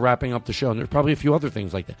feel better wrapping up the show, and there's probably a few other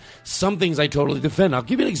things like that. Some things I totally defend. I'll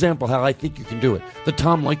give you an example how I think you can do it. The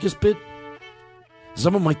Tom Leykis bit.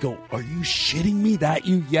 Someone might go, are you shitting me?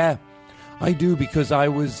 Yeah, I do, because I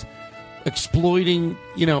was exploiting,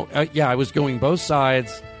 I was going both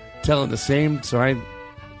sides, telling the same.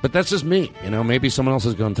 But that's just me, Maybe someone else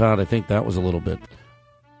is going, Todd, I think that was a little bit.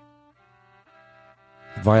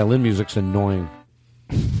 Violin music's annoying.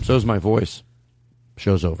 So's my voice.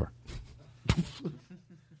 Show's over. I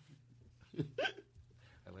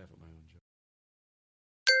laugh at my own joke.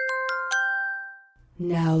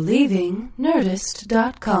 Now leaving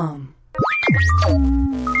Nerdist.com.